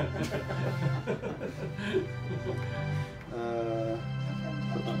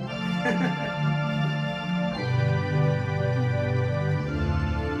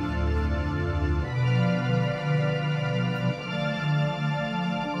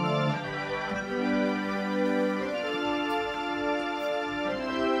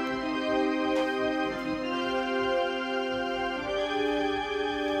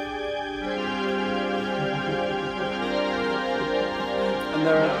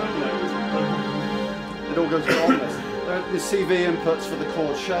 It all goes on this. There are the CV inputs for the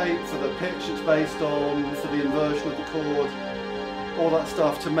chord shape, for the pitch it's based on, for the inversion of the chord, all that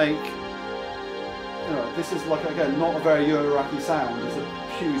stuff to make, you know, this is like, again, not a very Euroracky sound, it's a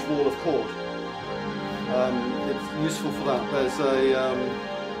huge wall of chord. It's useful for that. There's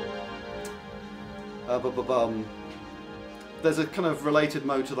there's a kind of related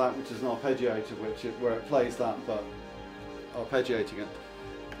mode to that, which is an arpeggiator, where it plays that, but arpeggiating it.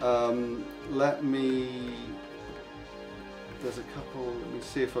 There's a couple, let me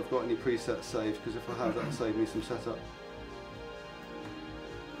see if I've got any presets saved, because if I have, that'll save me some setup.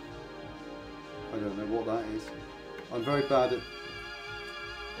 don't know what that is. I'm very bad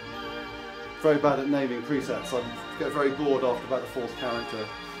at naming presets. I get very bored after about the fourth character.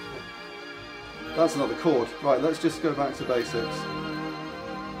 That's another chord. Right, let's just go back to basics.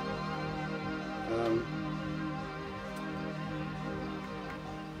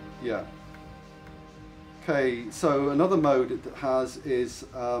 Yeah. Okay, so another mode it has is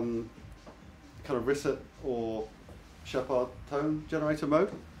kind of Risset or Shepard tone generator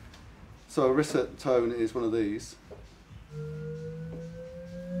mode. So a Risset tone is one of these.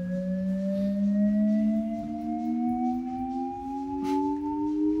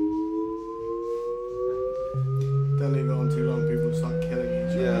 Don't leave it on too long, people will start killing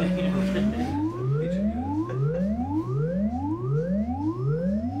each other. Yeah.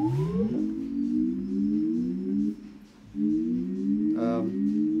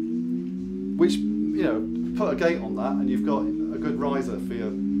 Which, you know, put a gate on that and you've got a good riser for your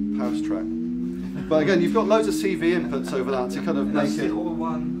house track. But again, you've got loads of CV inputs over that to kind of make it all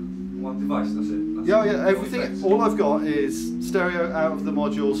one device, does it? Yeah, everything. All I've got is stereo out of the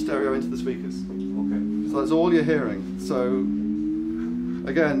module, stereo into the speakers. Okay. So that's all you're hearing. So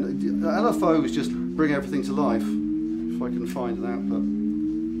again, LFOs just bring everything to life. If I can find an output.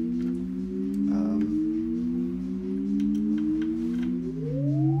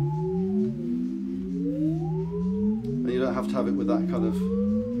 And you don't have to have it with that kind of.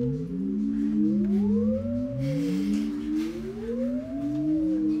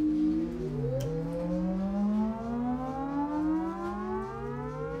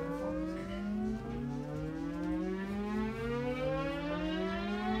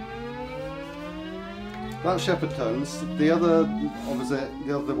 That's Shepard tones. The other opposite,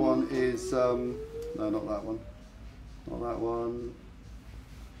 the other one is no, not that one. Not that one.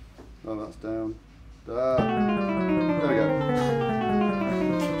 No, that's down. There we go.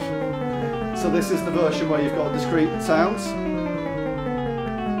 So this is the version where you've got discrete sounds.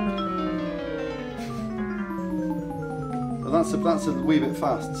 And that's a wee bit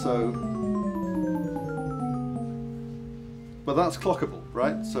fast. So, but that's clockable,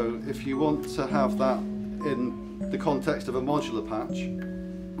 right? So if you want to have that in the context of a modular patch,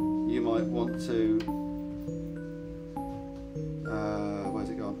 you might want to, where's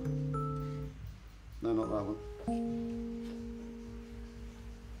it gone? No, not that one.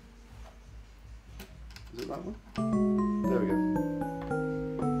 Is it that one? There we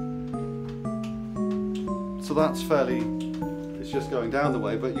go. So that's fairly, it's just going down the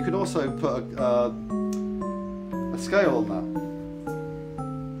way, but you can also put a scale on that.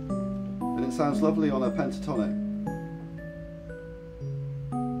 It sounds lovely on a pentatonic.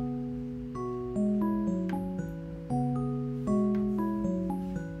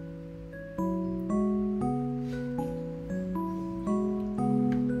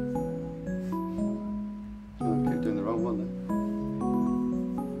 I keep doing the wrong one then.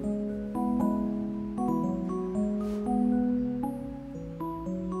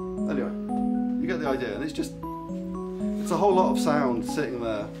 Anyway, you get the idea, and it's a whole lot of sound sitting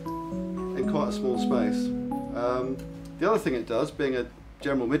there in quite a small space. The other thing it does, being a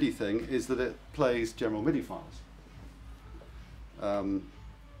general MIDI thing, is that it plays general MIDI files.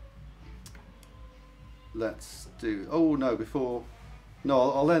 Let's do, oh no, before,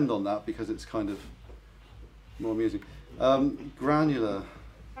 no, I'll end on that because it's kind of more amusing. Granular.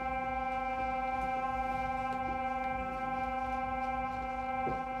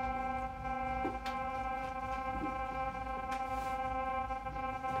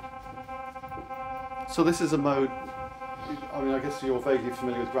 So this is a mode, I mean, I guess you're vaguely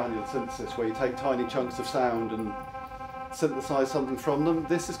familiar with granular synthesis, where you take tiny chunks of sound and synthesize something from them.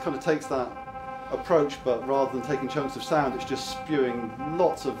 This is kind of takes that approach, but rather than taking chunks of sound, it's just spewing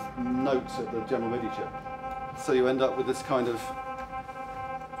lots of notes at the general MIDI chip. So you end up with this kind of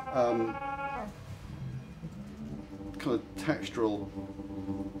textural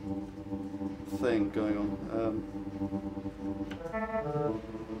thing going on.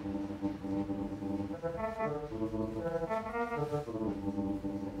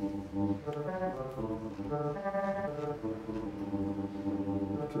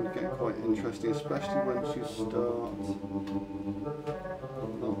 Can get quite interesting, especially once you start. Not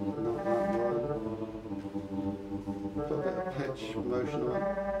that one. Put a bit of pitch, motion on.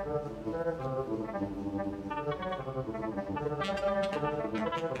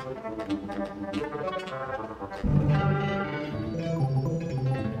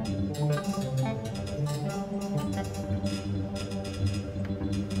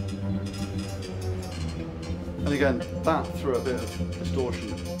 And again, that through a bit of distortion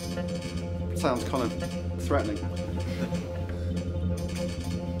sounds kind of threatening.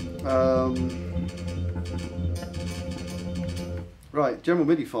 Right, general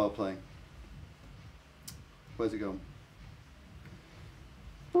MIDI file playing. Where's it gone?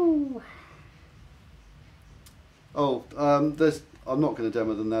 Ooh. Oh, there's. I'm not going to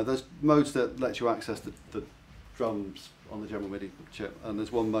demo them now. There's modes that let you access the drums on the general MIDI chip, and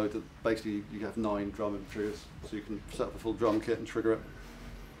there's one mode that basically you have 9 drum triggers, so you can set up a full drum kit and trigger it.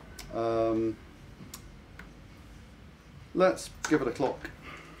 Let's give it a clock.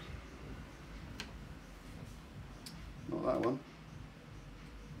 Not that one.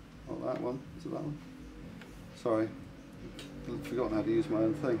 Not that one. Is it that one? Sorry. I've forgotten how to use my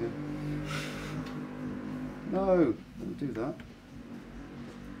own thing here. No, don't do that.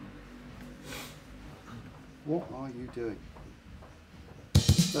 What are you doing?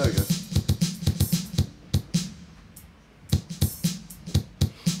 There we go.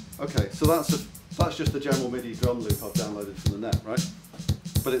 Okay, so that's just the general MIDI drum loop I've downloaded from the net, right?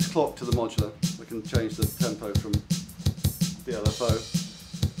 But it's clocked to the modular. I can change the tempo from the LFO,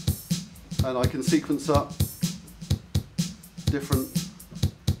 and I can sequence up different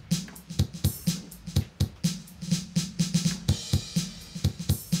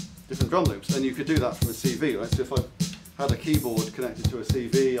drum loops, and you could do that from a CV, right? So if I had a keyboard connected to a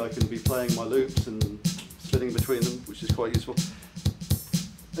CV, I can be playing my loops and spinning between them, which is quite useful.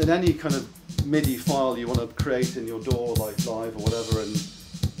 In any kind of MIDI file you want to create in your DAW, like live or whatever, and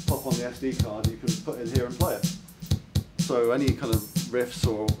pop on the SD card, you can put in here and play it. So any kind of riffs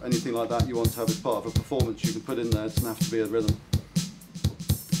or anything like that you want to have as part of a performance, you can put in there. It doesn't have to be a rhythm.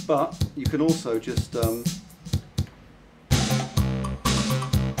 But you can also just download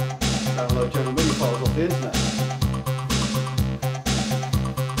general MIDI files off the internet,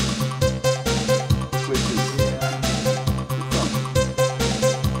 which is fun.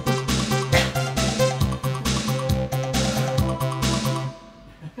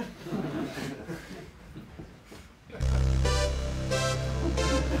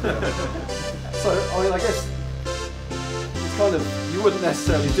 So, I mean, I guess it's kind of, you wouldn't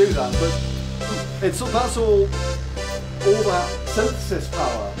necessarily do that, but that's all that synthesis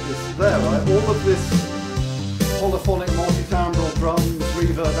power is there, right? All of this polyphonic, multi-timbral drums,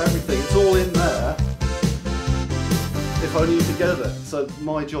 reverb, everything, it's all in there, if only you could get it. So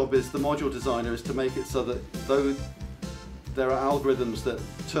my job as the module designer is to make it so that though there are algorithms that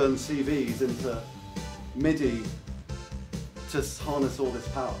turn CVs into MIDI to harness all this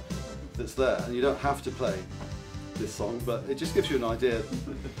power that's there, and you don't have to play this song, but it just gives you an idea.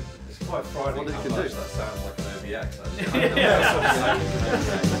 It's quite frightening what it how can much do. that sounds like an OBX actually.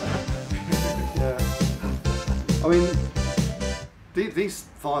 Yeah. I mean, these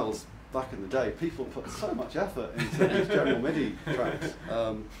files back in the day, people put so much effort into these general MIDI tracks.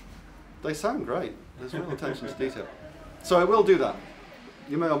 They sound great. There's real attention to detail. So I will do that.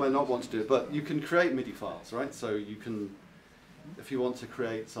 You may or may not want to do it, but you can create MIDI files, right? So you can, if you want to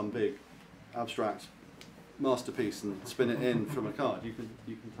create some big abstract masterpiece and spin it in from a card, you can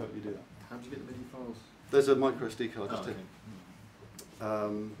totally do that. How do you get the MIDI files? There's a micro SD card just here.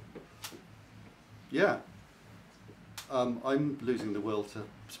 Yeah. I'm losing the will to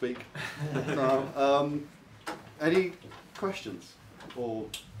speak. Any questions? Or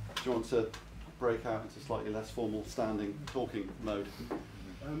do you want to break out into slightly less formal standing talking mode?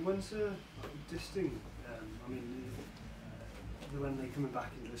 When's Disting? I mean, when they're coming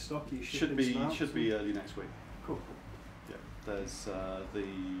back into the stock, you should be early next week. Cool. Yeah. There's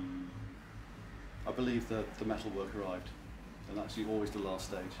I believe the metal work arrived, and that's always the last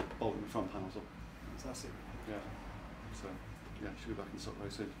stage. Bolting the front panels up. Fantastic. Yeah. So yeah, should be back in stock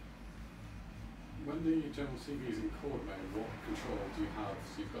very soon. When the general CV is in chord mode, what control do you have?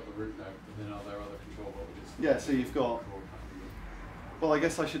 So you've got the root note, but then are there other control voltages? Yeah, so you've got, well, I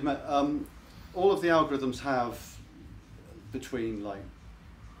guess I should all of the algorithms have between like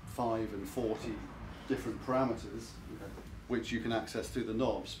 5 and 40 different parameters, which you can access through the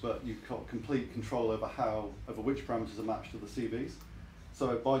knobs, but you've got complete control over which parameters are matched to the CVs.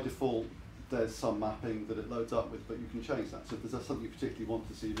 So by default, there's some mapping that it loads up with, but you can change that. So if there's something you particularly want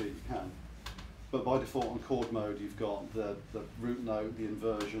to CV, you can. But by default on chord mode, you've got the root note, the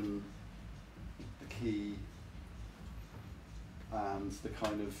inversion, the key, and the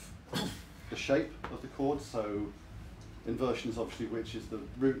kind of the shape of the chord. So inversion is obviously which is the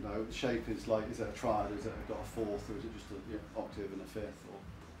root note. The shape is like, is it a triad? Is it got a fourth, or is it just an octave and a fifth?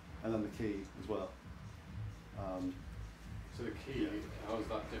 And then the key as well. So the key, how is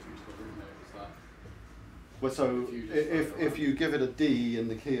that different to the root note? Is that? Well, so if you give it a D in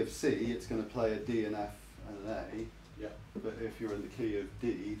the key of C, it's going to play a D, an F, and an A. Yeah. But if you're in the key of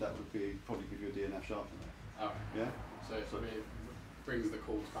D, that would probably give you a D and F sharp in there. Alright. Yeah. So brings the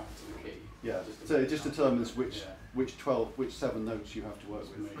chords back to the key. Yeah. So it just determines which 7 notes you have to work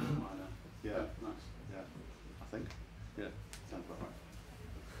with. Yeah. Nice. Yeah. I think. Yeah. Sounds about right.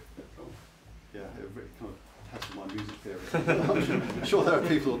 Cool. Yeah. It really kind of tested my music theory. I'm sure there are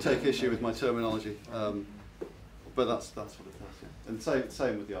people who will take issue with my terminology, but that's what it does. Yeah. And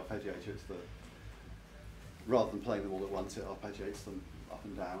same with the arpeggiator. It's rather than playing them all at once, it arpeggiates them up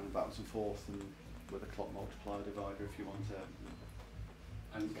and down and backwards and forth, and with a clock multiplier divider if you want it.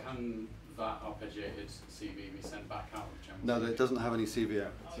 And can that arpeggiated CV be sent back out of general? No, it doesn't have any CV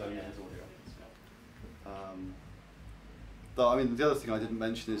out. It's only has audio. Though, I mean, the other thing I didn't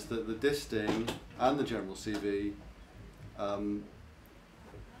mention is that the Disting and the general CV have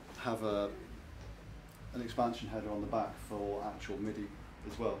an expansion header on the back for actual MIDI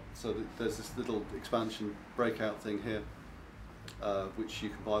as well. So there's this little expansion breakout thing here, which you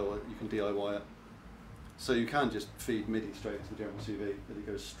can buy or you can DIY it. So you can just feed MIDI straight into the general CV, but it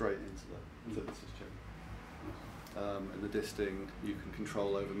goes straight into the synthesis chip. And the Disting you can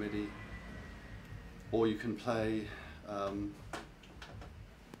control over MIDI, or you can play.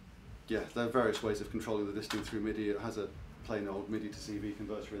 Yeah, there are various ways of controlling the Disting through MIDI. It has a plain old MIDI to CV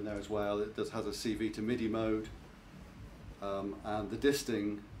converter in there as well. It has a CV to MIDI mode. And the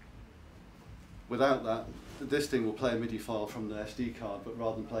Disting, without that, the Disting will play a MIDI file from the SD card, but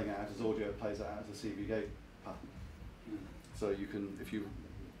rather than playing it out as audio, it plays it out as a CV gate pattern. So you can, if you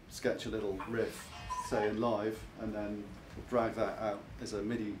sketch a little riff, say in live, and then drag that out as a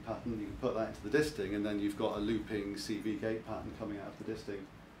MIDI pattern, you can put that into the Disting, and then you've got a looping CV gate pattern coming out of the Disting,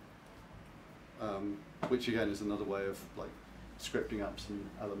 which again is another way of like scripting up some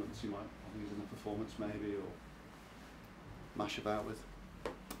elements you might use in a performance maybe, or mash about with.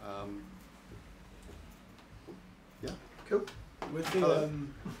 Yeah. Cool. With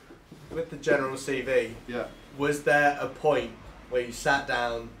the general CV, yeah, was there a point where you sat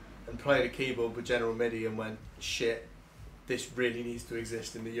down and played a keyboard with general MIDI and went, shit, this really needs to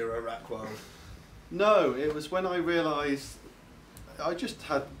exist in the Euro rack world? No, it was when I realised I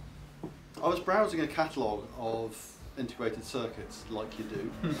was browsing a catalogue of integrated circuits like you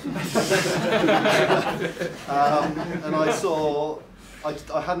do. And I saw,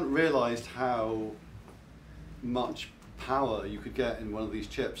 I hadn't realised how much power you could get in one of these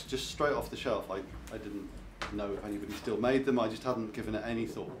chips just straight off the shelf. I didn't know if anybody still made them, I just hadn't given it any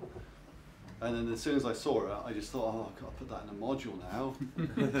thought. And then as soon as I saw it, I just thought, oh, I've got to put that in a module now.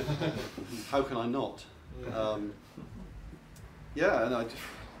 How can I not? Yeah, and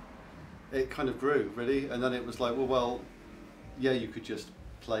it kind of grew, really. And then it was like, well, yeah, you could just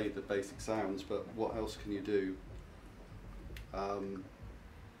play the basic sounds, but what else can you do?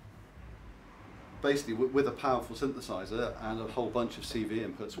 Basically, with a powerful synthesizer and a whole bunch of CV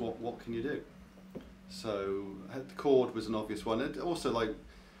inputs, what can you do? So the chord was an obvious one. And also, like,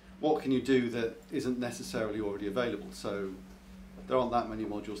 what can you do that isn't necessarily already available? So there aren't that many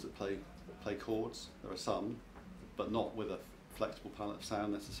modules that play chords. There are some, but not with a flexible palette of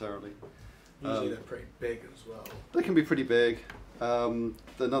sound necessarily. Usually they're pretty big as well. They can be pretty big.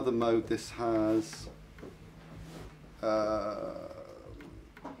 Another mode this has.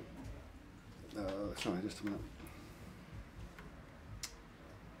 Sorry, just a minute.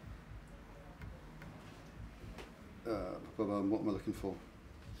 What am I looking for?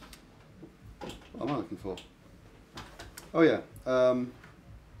 What am I looking for? Oh yeah,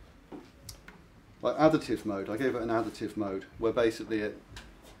 like additive mode. I gave it an additive mode where basically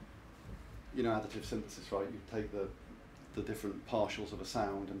additive synthesis, right? You take the different partials of a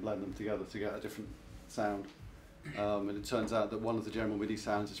sound and blend them together to get a different sound. And it turns out that one of the general MIDI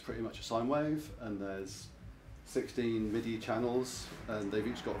sounds is pretty much a sine wave, and there's 16 MIDI channels, and they've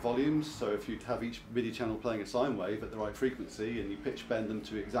each got volumes. So if you have each MIDI channel playing a sine wave at the right frequency, and you pitch bend them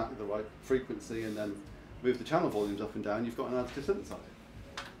to exactly the right frequency, and then move the channel volumes up and down, you've got an additive synthesizer.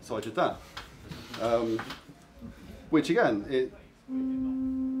 So I did that. Which again,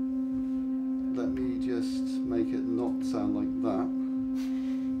 let me just make it not sound like that.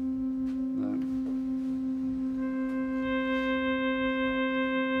 No.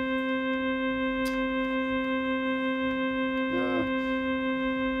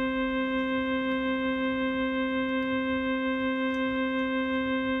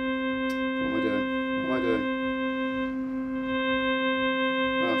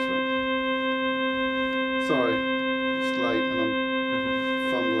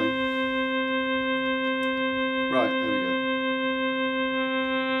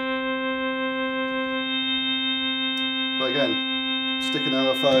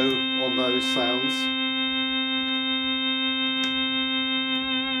 On those sounds.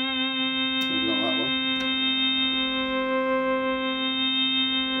 Maybe not that one.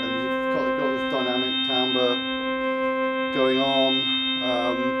 going on.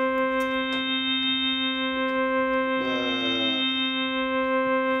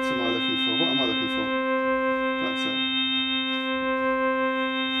 What am I looking for? What am I looking for? That's it.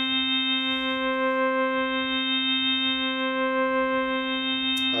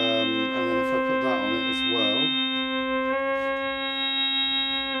 And then if I put that on it as well.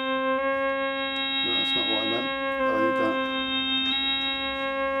 No, that's not what I meant. Oh, I need that.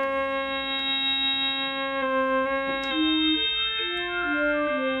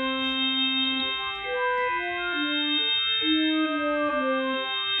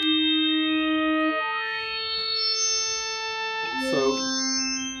 So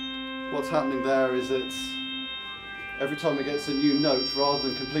what's happening there is it's every time it gets a new note, rather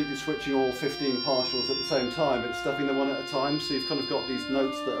than completely switching all 15 partials at the same time, it's stuffing them one at a time. So you've kind of got these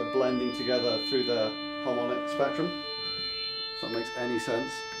notes that are blending together through their harmonic spectrum. If that makes any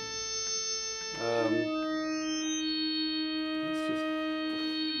sense. Let's just.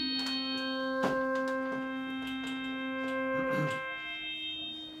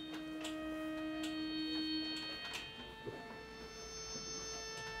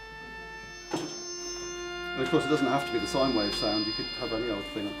 And of course, it doesn't have to be the sine wave sound. You could have any other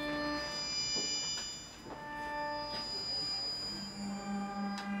thing.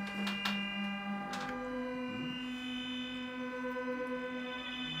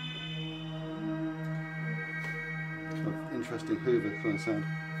 Interesting Hoover kind of sound.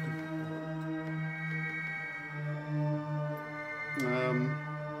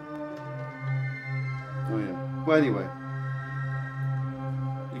 Oh yeah. Well, anyway,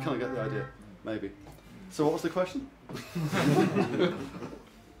 you kind of get the idea, maybe. So what was the question?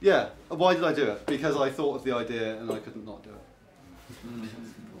 Yeah. Why did I do it? Because I thought of the idea and I couldn't not do it.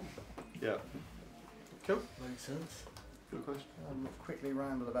 Yeah. Cool. Makes sense. Good question. Quickly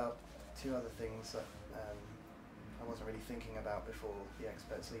ramble about two other things that I wasn't really thinking about before the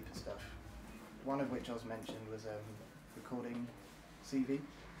expert sleeper stuff. One of which I was mentioned was recording CV.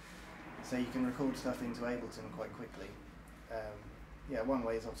 So you can record stuff into Ableton quite quickly. Yeah, one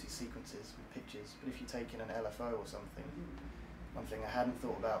way is obviously sequences with pitches, but if you take in an LFO or something, one thing I hadn't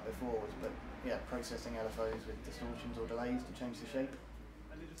thought about before was, processing LFOs with distortions or delays to change the shape.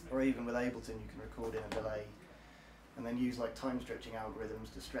 Or even with Ableton, you can record in a delay and then use like time stretching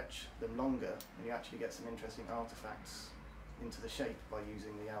algorithms to stretch them longer, and you actually get some interesting artifacts into the shape by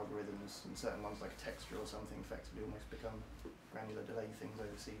using the algorithms, and certain ones like texture or something effectively almost become granular delay things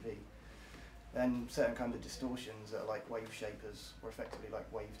over CV. Then certain kinds of distortions that are like wave shapers, or effectively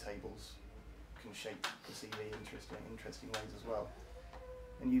like wave tables, can shape the CV in interesting ways as well.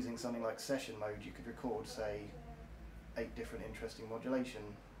 And using something like session mode, you could record, say, 8 different interesting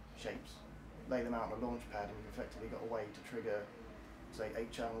modulation shapes, lay them out on a launch pad, and you've effectively got a way to trigger, say, 8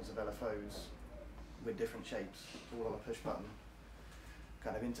 channels of LFOs with different shapes, all on a push button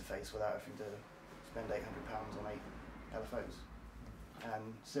kind of interface without having to spend £800 on 8 LFOs.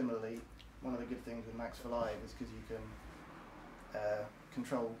 And similarly, one of the good things with Max for Live is because you can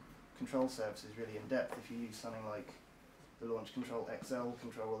control services really in depth. If you use something like the Launch Control XL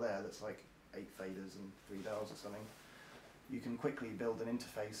controller there, that's like 8 faders and 3 dials or something, you can quickly build an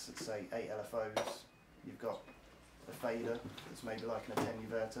interface that's say 8 LFOs. You've got a fader that's maybe like an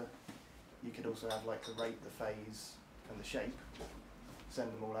attenuverter. You could also have like the rate, the phase, and the shape.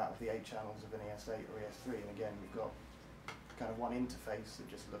 Send them all out with the 8 channels of an ES8 or ES3, and again you've got kind of one interface that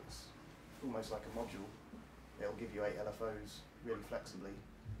just looks almost like a module. It'll give you 8 LFOs really flexibly,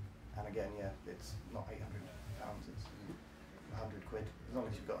 and again, yeah, it's not £800, it's £100 quid, as long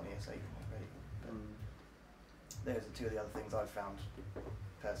as you've got an ES8 already. But there's the 2 of the other things I've found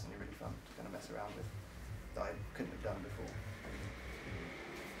personally really fun to kind of mess around with that I couldn't have done before.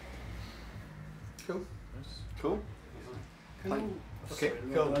 Cool. Cool. Okay,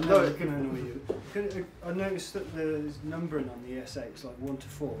 cool. I know it's going to annoy you. I noticed that there's numbering on the ES8, it's like 1 to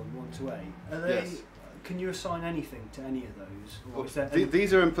 4 and 1 to 8. Are they? Yes. Can you assign anything to any of those? Or is there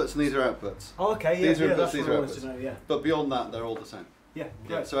These are inputs and these are outputs. Oh, okay, yeah, these are inputs, that's these what I are wanted outputs. to know, yeah. But beyond that, they're all the same. Yeah, Yeah.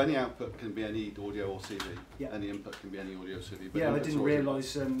 great. So any output can be any audio or CV. Yeah. Any input can be any audio or CV. But Yeah, I input's didn't always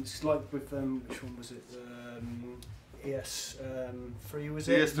realise. It's like with which one was it? ES3 was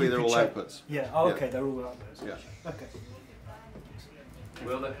it? ES3, they're all outputs. Yeah. Oh, Yeah. okay, they're all outputs. Yeah. Okay.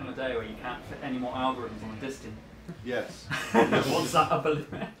 Will there come a day where you can't fit any more algorithms on a Disting? Yes. What's that upper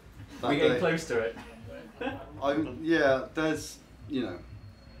limit? We're getting close to it. Yeah, there's,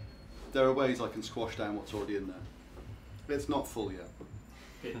 there are ways I can squash down what's already in there. It's not full yet.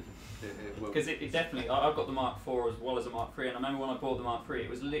 Because it definitely, I've got the Mark IV as well as a Mark III, and I remember when I bought the Mark III, it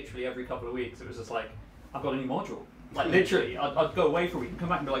was literally every couple of weeks, it was just like, I've got a new module. Like literally, I'd go away for a week and come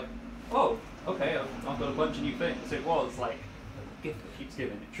back and be like, oh, okay, I've got a bunch of new things. It was like a gift that keeps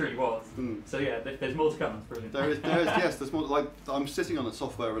giving. It truly was. So yeah, there's more to come. It's brilliant. There is yes, there's more. Like I'm sitting on a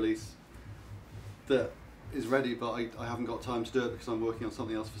software release that is ready, but I haven't got time to do it because I'm working on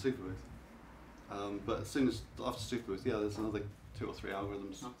something else for Superbooth. But as soon as after Superbooth, yeah, there's another 2 or 3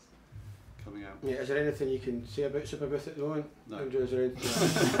 algorithms coming out. Yeah, is there anything you can say about Superbooth at the moment? No. Andrew, is there anything?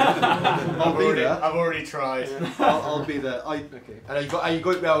 I'll be there. I've already tried. Yeah. I'll be there. Okay. And are you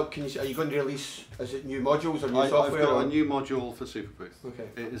going? Well, are you going to release? Is it new modules or new software? I've got or? a new module for Superbooth. Okay.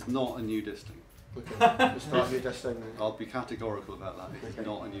 It is not a new Disting. Okay. It's not a new Disting. I'll be categorical about that. It's Okay.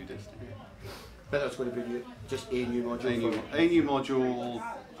 not a new Disting. But that's going to be just a new module. A new module.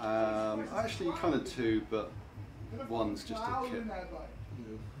 Actually, kind of 2, but one's just a kit.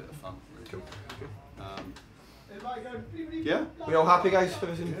 Bit of fun. Really. Cool. Yeah. We all happy, guys? For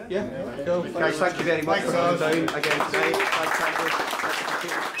everything? Yeah. Cool. Guys, thank you very much for coming down again today. Thanks,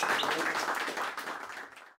 Andrew.